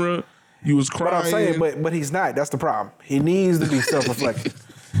camera, you was crying. But I'm saying, but he's not. That's the problem. He needs to be self-reflecting.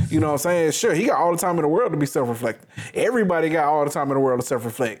 You know what I'm saying? Sure, he got all the time in the world to be self-reflecting. Everybody got all the time in the world to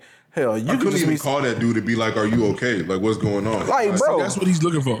self-reflect. Hell, you couldn't even call that dude to be like, are you okay? Like, what's going on? Like, bro. That's what he's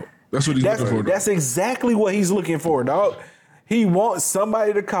looking for. Looking for. That's exactly what he's looking for, dog. He wants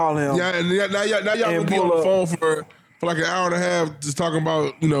somebody to call him. Yeah, and now y'all gonna be on the phone for like an hour and a half just talking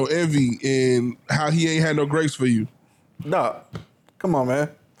about, you know, Envy and how he ain't had no grace for you. No. Come on, man.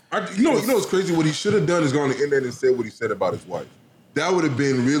 You know what's crazy? What he should have done is gone on the internet and said what he said about his wife. That would have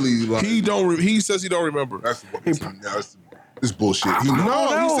been really like. He says he don't remember. That's what this bullshit.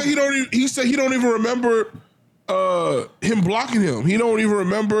 He said he don't even remember him blocking him. He don't even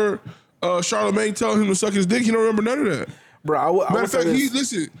remember Charlamagne telling him to suck his dick. He don't remember none of that. Bro, matter of fact,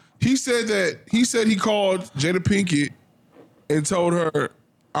 he said he called Jada Pinkett and told her,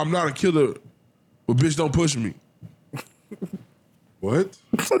 "I'm not a killer, but bitch, don't push me." What?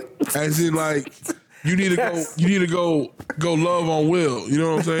 As in, like, you need to go love on Will. You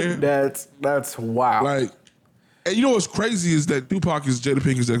know what I'm saying? That's wild. Like, and you know what's crazy is that Tupac is Jada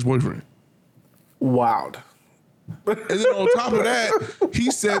Pinkett's ex-boyfriend. Wild. And then on top of that,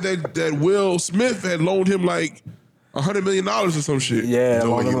 he said that Will Smith had loaned him like $100 million or some shit. Yeah,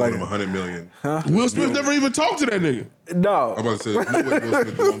 loaned him $100 million. Huh? Will Smith never even talked to that nigga. No. I'm about to say, no way Will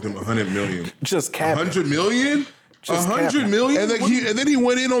Smith loaned him $100 million. Just capping. $100 million? $100 million? And then he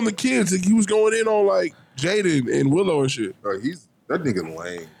went in on the kids. Like, he was going in on like Jaden and Willow and shit. That nigga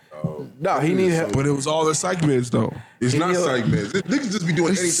lame. No, he need help. But it was all the psych meds though. It's not psych meds. Niggas just be doing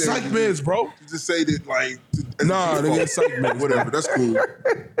anything. Psych meds, bro. Just say that like. Nah, they got psych meds. Whatever. That's cool.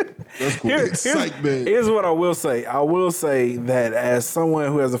 That's cool. Psych meds. Here's what I will say. I will say that as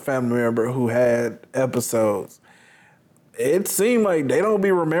someone who has a family member who had episodes, it seemed like they don't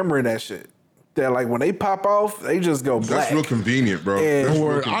be remembering that shit. That like when they pop off, they just go black. That's real convenient, bro. Don't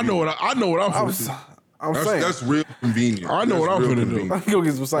worry. I know what I'm finna do. I'm saying that's real convenient. I know what I'm finna do. I'm gonna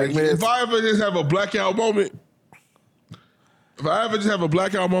get some psych meds. If I ever just have a blackout moment, I'm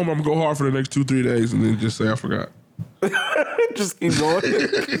gonna go hard for the next 2-3 days and then just say I forgot. Just keep going.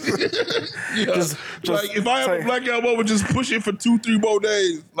 just like if I have a blackout moment, just push it for 2-3 more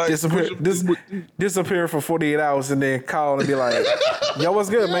days. Like disappear for 48 hours and then call and be like, "Yo, what's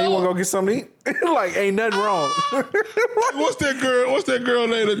good, man? You want to go get something to eat?" Like, ain't nothing wrong. What's that girl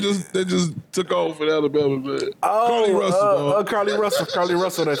name that just took off in Alabama, man? Oh, Carly Russell,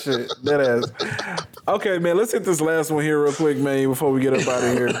 that shit. That ass. Okay, man, let's hit this last one here real quick, man, before we get up out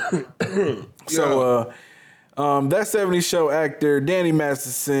of here. So, that 70s show actor, Danny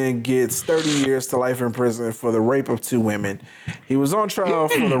Masterson, gets 30 years to life in prison for the rape of 2 women. He was on trial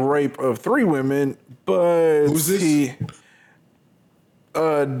for the rape of 3 women, but who's this?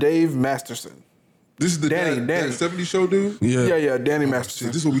 Dave Masterson. This is the Danny 70s show dude? Yeah, Danny Masterson.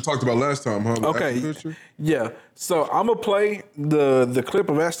 This is what we talked about last time, huh? Okay. Yeah. So I'm gonna play the clip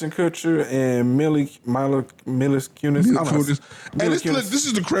of Ashton Kutcher and Mila Kunis. And this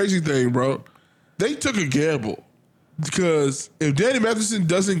is the crazy thing, bro. They took a gamble because if Danny Masterson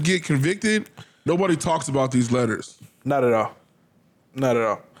doesn't get convicted, nobody talks about these letters. Not at all. Not at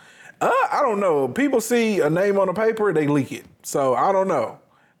all. I don't know. People see a name on the paper, they leak it. So I don't know.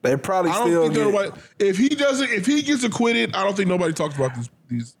 They probably still get. If he gets acquitted, I don't think nobody talks about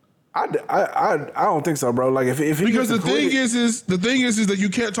these. I don't think so, bro. Like if he because gets acquitted, the thing is that you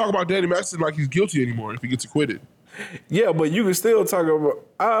can't talk about Danny Masterson like he's guilty anymore if he gets acquitted. Yeah, but you can still talk about.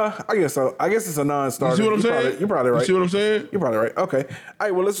 I guess so. I guess it's a non-starter. You see what I'm saying? You're probably right. You see what I'm saying? You're probably right. Okay. All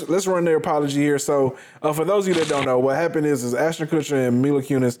right. Well, let's run their apology here. So, for those of you that don't know, what happened is Ashton Kutcher and Mila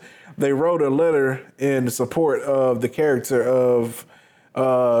Kunis, they wrote a letter in support of the character of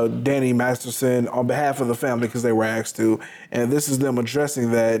Danny Masterson on behalf of the family because they were asked to, and this is them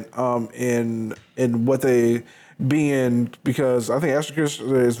addressing that in what they being because I think Ashton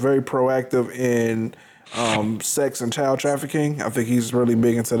Kutcher is very proactive in. Sex and child trafficking. I think he's really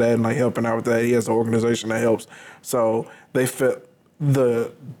big into that and like helping out with that. He has an organization that helps. So they felt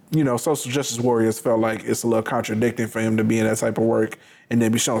social justice warriors felt like it's a little contradicting for him to be in that type of work and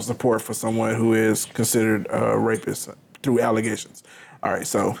then be showing support for someone who is considered a rapist through allegations. All right,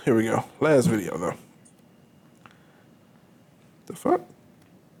 so here we go. Last video though. The fuck?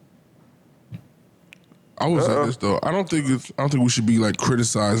 I would say this though. I don't think we should be like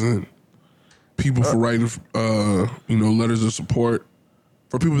criticizing people for writing, letters of support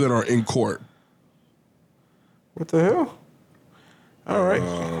for people that are in court. What the hell? All right.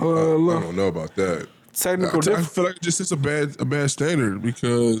 I don't know about that. I feel like it just sets a bad standard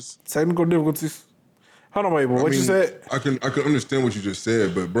because technical difficulties. Hold on, wait. What you said? I can understand what you just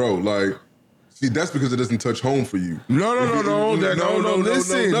said, but bro, like. See, that's because it doesn't touch home for you. No.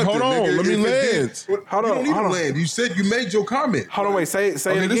 Listen, hold on. Let me land. Hold on. You don't need to land. You said you made your comment. Hold on, wait. Say it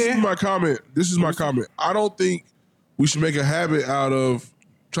again. This is my comment. I don't think we should make a habit out of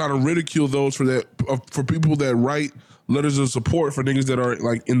trying to ridicule those for people that write letters of support for niggas that are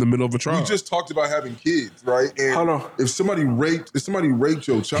like in the middle of a trial. We just talked about having kids, right? And hold on. If somebody raped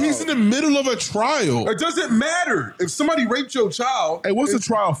your child, he's in the middle of a trial. It doesn't matter if somebody raped your child. Hey, what's the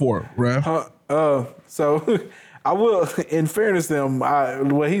trial for, Raph? So I will, in fairness to him,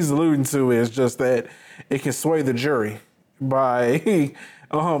 what he's alluding to is just that it can sway the jury by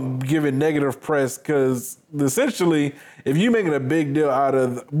giving negative press because essentially, if you're making a big deal out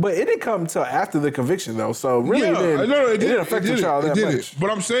of, but it didn't come until after the conviction though. So really, it didn't affect the child that much. But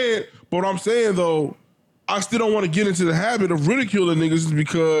what I'm saying though, I still don't want to get into the habit of ridiculing niggas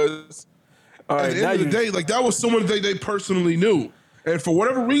because at the end of the day, like that was someone they personally knew. And for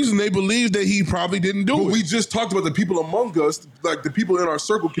whatever reason, they believe that he probably didn't do it. We just talked about the people among us, like the people in our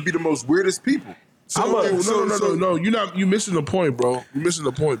circle can be the most weirdest people. So, no. You're missing the point, bro. You're missing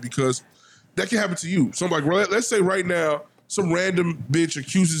the point because that can happen to you. So like, let's say right now, some random bitch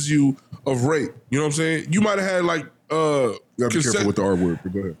accuses you of rape. You know what I'm saying? You might have had like, you gotta be careful with the R word,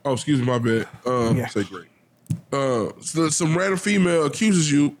 but go ahead. Oh, excuse me, my bad. Say great. So some random female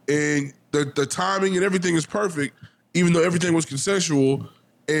accuses you and the timing and everything is perfect. Even though everything was consensual,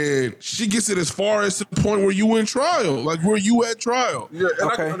 and she gets it as far as to the point where you were in trial, like where you at trial. Yeah,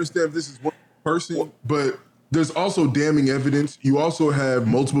 and I can understand if this is one person, but there's also damning evidence. You also have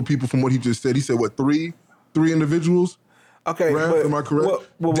multiple people from what he just said. He said, what, three individuals? Okay, Raph, am I correct?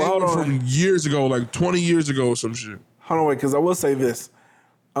 Well, hold on. From years ago, like 20 years ago or some shit. Hold on, wait, because I will say this.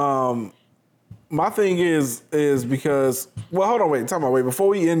 My thing is because, well, hold on, wait, before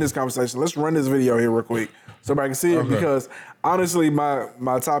we end this conversation, let's run this video here real quick so everybody can see it because honestly,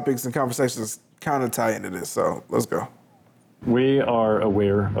 my topics and conversations kind of tie into this. So let's go. We are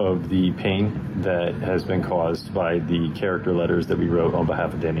aware of the pain that has been caused by the character letters that we wrote on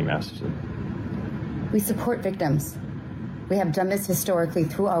behalf of Danny Masterson. We support victims. We have done this historically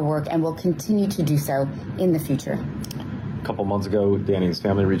through our work and will continue to do so in the future. A couple months ago, Danny's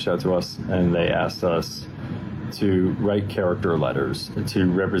family reached out to us and they asked us to write character letters to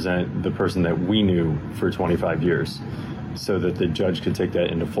represent the person that we knew for 25 years so that the judge could take that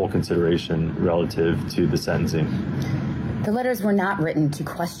into full consideration relative to the sentencing. The letters were not written to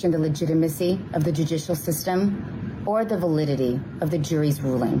question the legitimacy of the judicial system or the validity of the jury's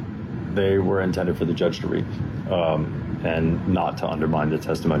ruling. They were intended for the judge to read and not to undermine the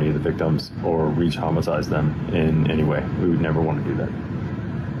testimony of the victims or re-traumatize them in any way. We would never want to do that.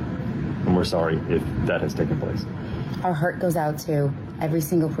 And we're sorry if that has taken place. Our heart goes out to every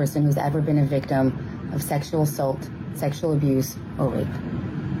single person who's ever been a victim of sexual assault, sexual abuse, or rape.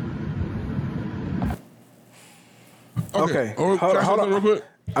 Okay. Hold on real quick.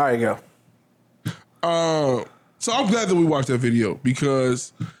 All right, go. So I'm glad that we watched that video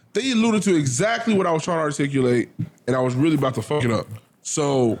because they alluded to exactly what I was trying to articulate, and I was really about to fuck it up.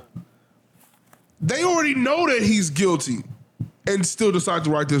 So they already know that he's guilty and still decide to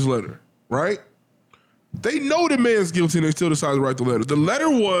write this letter, right? They know the man's guilty and they still decide to write the letter. The letter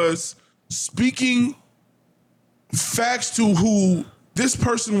was speaking facts to who this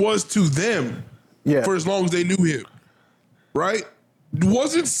person was to them for as long as they knew him, right?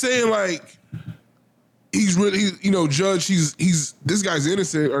 Wasn't saying like he's really, judge, he's this guy's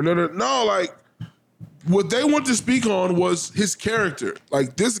innocent or no, like what they want to speak on was his character.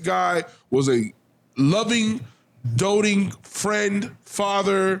 Like this guy was a loving, doting friend,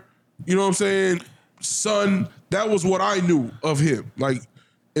 father, you know what I'm saying, son. That was what I knew of him. Like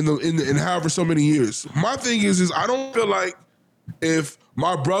in however so many years. My thing is I don't feel like if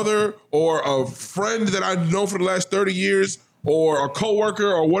my brother or a friend that I've known for the last 30 years or a coworker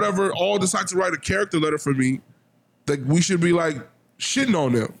or whatever all decide to write a character letter for me, that we should be like shitting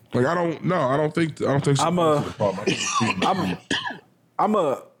on them. Like I don't think so. I'm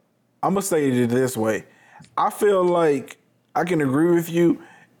gonna say it this way. I feel like I can agree with you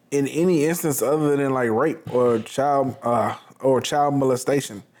in any instance other than like rape or child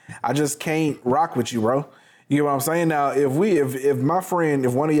molestation. I just can't rock with you, bro. You get what I'm saying? Now, if my friend,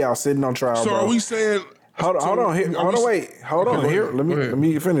 if one of y'all sitting on trial, so bro, are we saying? Hold on. Let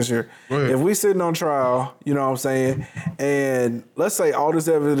me finish here. If we sitting on trial, you know what I'm saying, and let's say all this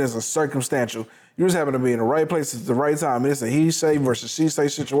evidence is circumstantial, you just happen to be in the right place at the right time, and it's a he say versus she say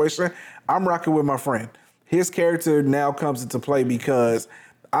situation, I'm rocking with my friend. His character now comes into play because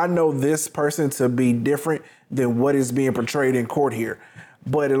I know this person to be different than what is being portrayed in court here.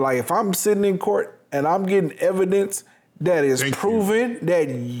 But like if I'm sitting in court and I'm getting evidence that is proven that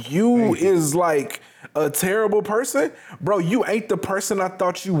you is like a terrible person, bro, you ain't the person I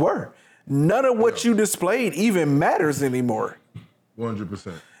thought you were. None of what you displayed even matters anymore.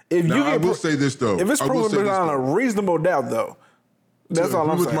 100%. I will say this though. If it's proven beyond a reasonable doubt, though, that's all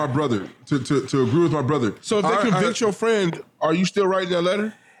I'm saying. To agree with my brother. So if they convict your friend, are you still writing that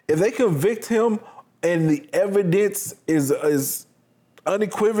letter? If they convict him and the evidence is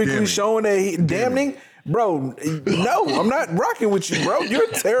unequivocally showing that he damning, bro, no, I'm not rocking with you, bro. You're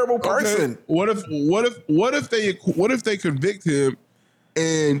a terrible person. Okay. What if they convict him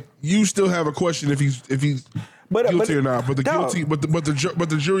and you still have a question if he's guilty or not? But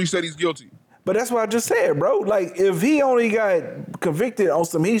the jury said he's guilty. But that's what I just said, bro. Like, if he only got convicted on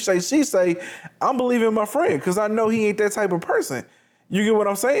some he say, she say, I'm believing my friend because I know he ain't that type of person. You get what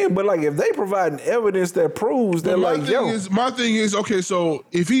I'm saying? But like, if they provide evidence that proves that, my thing is, okay, so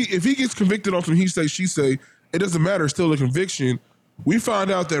if he gets convicted on some he say, she say, it doesn't matter. It's still a conviction. We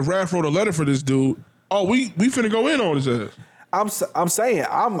find out that Raph wrote a letter for this dude. Oh, we finna go in on his ass. I'm saying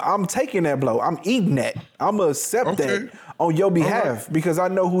I'm taking that blow. I'm eating that. I'm gonna accept that on your behalf because I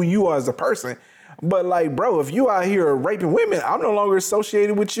know who you are as a person. But like, bro, if you out here raping women, I'm no longer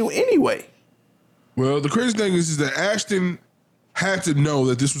associated with you anyway. Well, the crazy thing is that Ashton had to know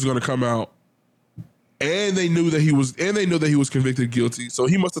that this was going to come out, and they knew that he was convicted guilty. So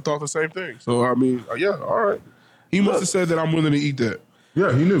he must have thought the same thing. So I mean, yeah, all right. He must have said that I'm willing to eat that.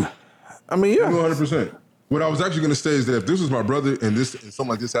 Yeah, he knew. I mean, yeah, 100%. What I was actually going to say is that if this was my brother and something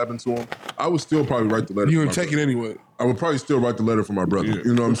like this happened to him, I would still probably write the letter. You would take it anyway. I would probably still write the letter for my brother. Yeah.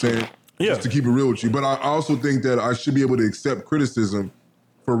 You know what I'm saying? Yeah. Just to keep it real with you. But I also think that I should be able to accept criticism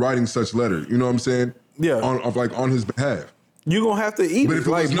for writing such letter. You know what I'm saying? Yeah. On his behalf. You're going to have to eat but if it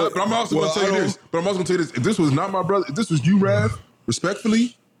was not, but I'm also going to tell you this. If this was not my brother, if this was you, Raph,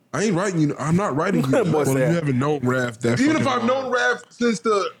 respectfully, I ain't writing you. I'm not writing you. Well, you haven't known Raph. Even if I've known Raph since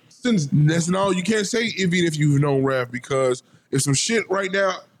that's no, you can't say even if you've known Raph, because if some shit right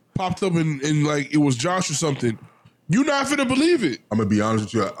now popped up and like it was Josh or something, you're not finna believe it. I'm gonna be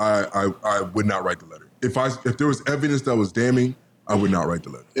honest with you. I would not write the letter. If there was evidence that was damning, I would not write the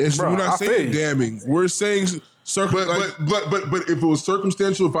letter. We're not saying damning. We're saying but if it was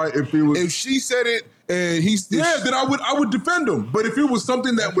circumstantial, if she said it and then I would defend him. But if it was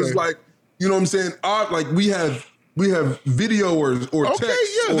something that was like, you know what I'm saying, like we have video or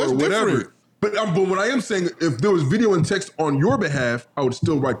text or whatever. Different. But what I am saying, if there was video and text on your behalf, I would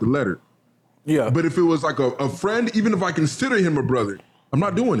still write the letter. Yeah. But if it was like a friend, even if I consider him a brother, I'm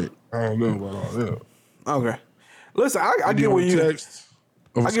not doing it. I don't know about all that. Okay. Listen, I get what you text.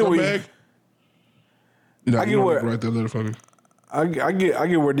 I get what you. I get where write that letter for me. I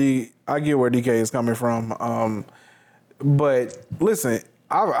get where DK is coming from. But listen,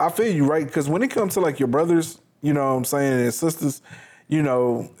 I feel you, right? Because when it comes to like your brothers, you know what I'm saying, and sisters, you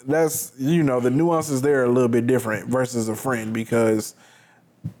know, that's, you know, the nuances there are a little bit different versus a friend because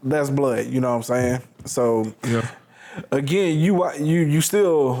that's blood, you know what I'm saying? So again, you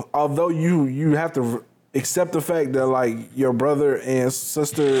still, although you have to accept the fact that like your brother and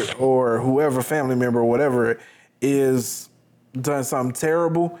sister or whoever, family member or whatever is done something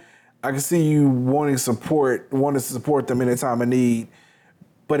terrible, I can see you wanting to support them in a time of need,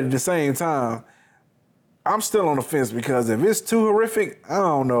 but at the same time, I'm still on the fence because if it's too horrific, I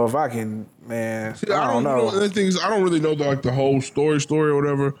don't know if I can, man. See, I don't know. The thing is, I don't really know the whole story or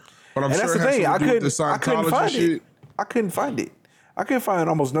whatever. But I'm And sure that's it the has thing. something to do with the I couldn't Scientology find shit. it. I couldn't find it. I couldn't find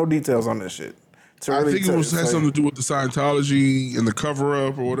almost no details on this shit. I think it had something to do with the Scientology and the cover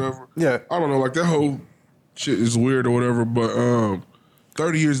up or whatever. Yeah. I don't know. Like that whole shit is weird or whatever. But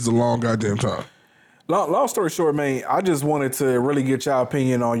 30 years is a long goddamn time. Long story short, man, I just wanted to really get your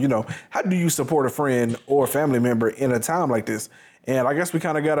opinion on, how do you support a friend or family member in a time like this? And I guess we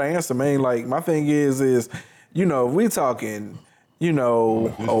kind of got an answer, man. Like, my thing is, we talking,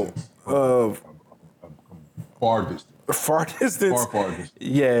 Far distance. far distance. Far distance.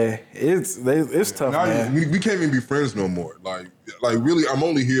 Yeah, it's tough, Now, man. we can't even be friends no more. Like really, I'm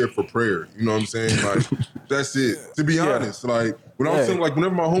only here for prayer. You know what I'm saying? Like, that's it. To be honest, like when I was saying, like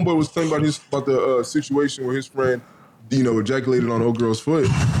whenever my homeboy was telling about the situation where his friend, ejaculated on old girl's foot,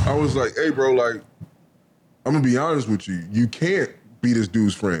 I was like, hey, bro, like, I'm gonna be honest with you. You can't be this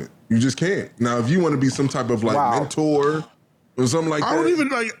dude's friend. You just can't. Now, if you want to be some type of mentor or something like that, I don't even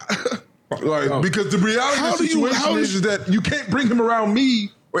like. Because the reality of the situation is that you can't bring him around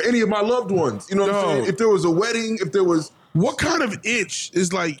me or any of my loved ones. You know what I'm saying? If there was a wedding, if there was... What kind of itch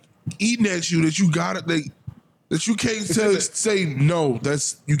is like eating at you that you got it, that you can't say no,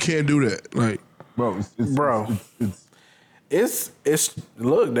 you can't do that. Like, it's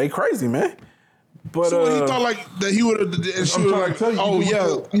look, they crazy, man. But so when he thought like that he would have, and she was like, "Oh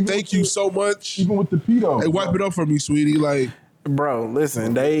yeah, thank you so much." Even with the pedo, hey, wipe it up for me, sweetie. Like, bro,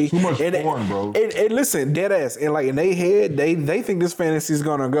 listen, they too much porn, bro. And listen, dead ass, and like in their head, they think this fantasy is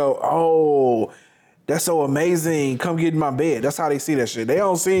gonna go. Oh, that's so amazing! Come get in my bed. That's how they see that shit. They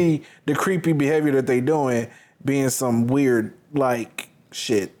don't see the creepy behavior that they doing being some weird like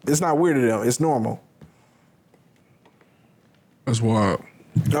shit. It's not weird to them. It's normal. That's wild.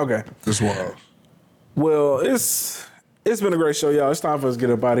 Okay, that's wild. Well, it's been a great show, y'all. It's time for us to get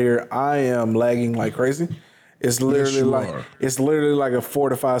up out of here. I am lagging like crazy. It's literally like a 4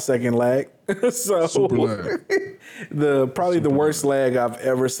 to 5 second lag. So super lag. Probably the worst lag I've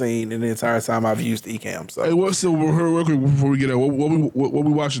ever seen in the entire time I've used Ecamm. So hey, real quick before we get out, what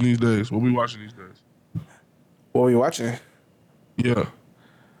we watching these days? What we watching? Yeah.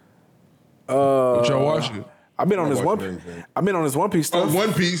 What y'all watching? I've been on this One Piece stuff. Oh,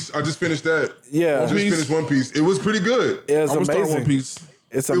 One Piece. I just finished that. Yeah. I just finished One Piece. It was pretty good. It was amazing. amazing. One Piece.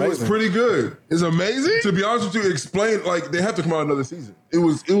 It's amazing. It was pretty good. It's amazing. To be honest with you, explain like they have to come out another season. It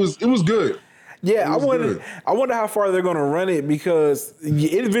was good. Yeah, I wonder how far they're gonna run it because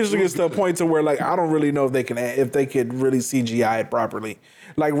it eventually gets to a point to where like I don't really know if they could really CGI it properly.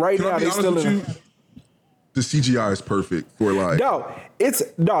 Like right now they still in. The CGI is perfect for like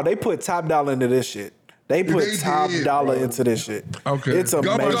they put top dollar into this shit. They put top dollar into this shit. Okay. It's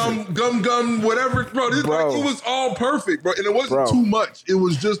amazing. Gum, whatever, bro. Like, it was all perfect, bro. And it wasn't too much. It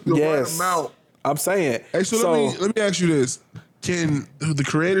was just the right amount. I'm saying. Hey, so let me ask you this: can the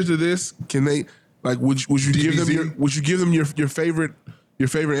creators of this they would you give them your favorite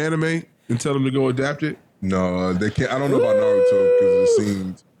anime and tell them to go adapt it? No, they can't. I don't know about Naruto because of the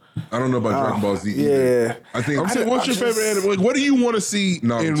scenes. I don't know about Dragon Ball Z either. Yeah. I think. I'm saying, what's your favorite anime? Like, what do you want to see in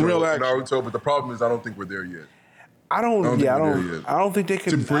real action? Naruto, but the problem is I don't think we're there yet. I don't think they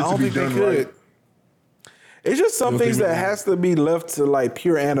could. I don't think they could. Right. It's just some things that has to be left to like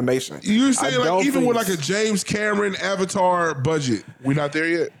pure animation. You're saying like even with like a James Cameron Avatar budget, we're not there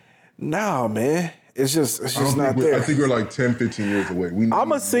yet? No, man. It's just not there. I think we're like 10, 15 years away.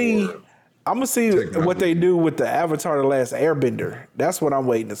 I'm gonna see what they do with the Avatar: The Last Airbender. That's what I'm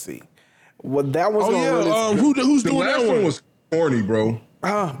waiting to see. What that was. Who's doing that one? The last one was corny, bro.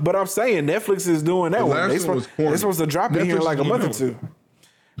 But I'm saying Netflix is doing that one. They're supposed to drop it here in like a month or two.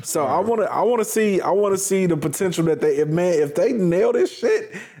 So I want to see the potential that if they nail this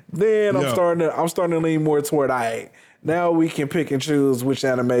shit, then I'm starting to lean more toward now we can pick and choose which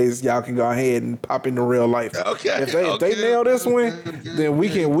animes y'all can go ahead and pop into real life. Okay. If they nail this one, then we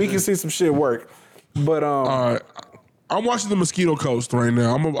can see some shit work. But I'm watching the Mosquito Coast right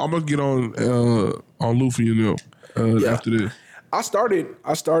now. I'm gonna get on Luffy and them after this. I started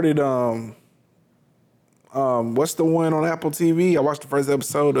what's the one on Apple TV? I watched the first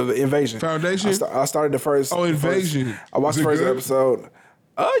episode of Invasion. Foundation? I started the first. Oh, Invasion. I watched the first episode.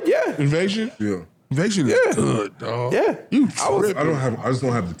 Yeah. Invasion? Yeah. Invasion is good, dog. Yeah. I just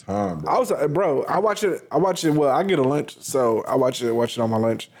don't have the time, bro. I watch it. Well, I get a lunch, so I watch it on my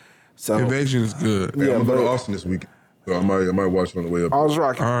lunch. So Invasion is good. Yeah, I'm going to Austin this weekend. So I might watch it on the way up. I was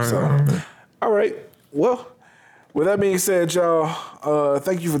rocking. All right. All right. Well, With that being said, y'all,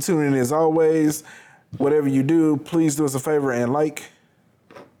 thank you for tuning in as always. Whatever you do, please do us a favor and like.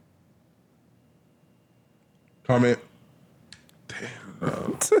 Comment. I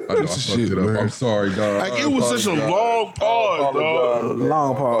fucked it up. I'm sorry, dog. Like, it was such a long pause, dog.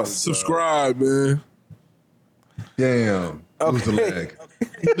 Long pause. Subscribe, man. Damn. It was the lag.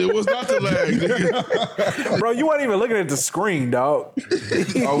 It was not the lag, nigga. Bro, you weren't even looking at the screen, dog.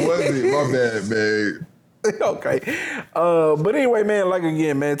 I wasn't. My bad, man. Okay. But anyway, man, like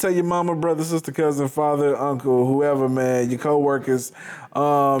again, man, tell your mama, brother, sister, cousin, father, uncle, whoever, man, your coworkers. Stay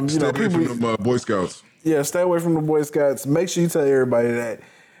away from them Boy Scouts. Yeah, stay away from the Boy Scouts. Make sure you tell everybody that.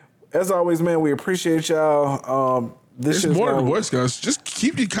 As always, man, we appreciate y'all. It's more than the Boy Scouts. Just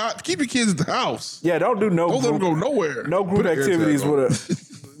keep your kids at the house. Yeah, don't do no. Don't let them go nowhere. No group activities with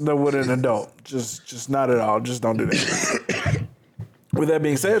an adult. Just not at all. Just don't do that. With that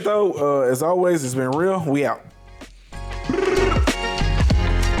being said, though, as always, it's been real. We out.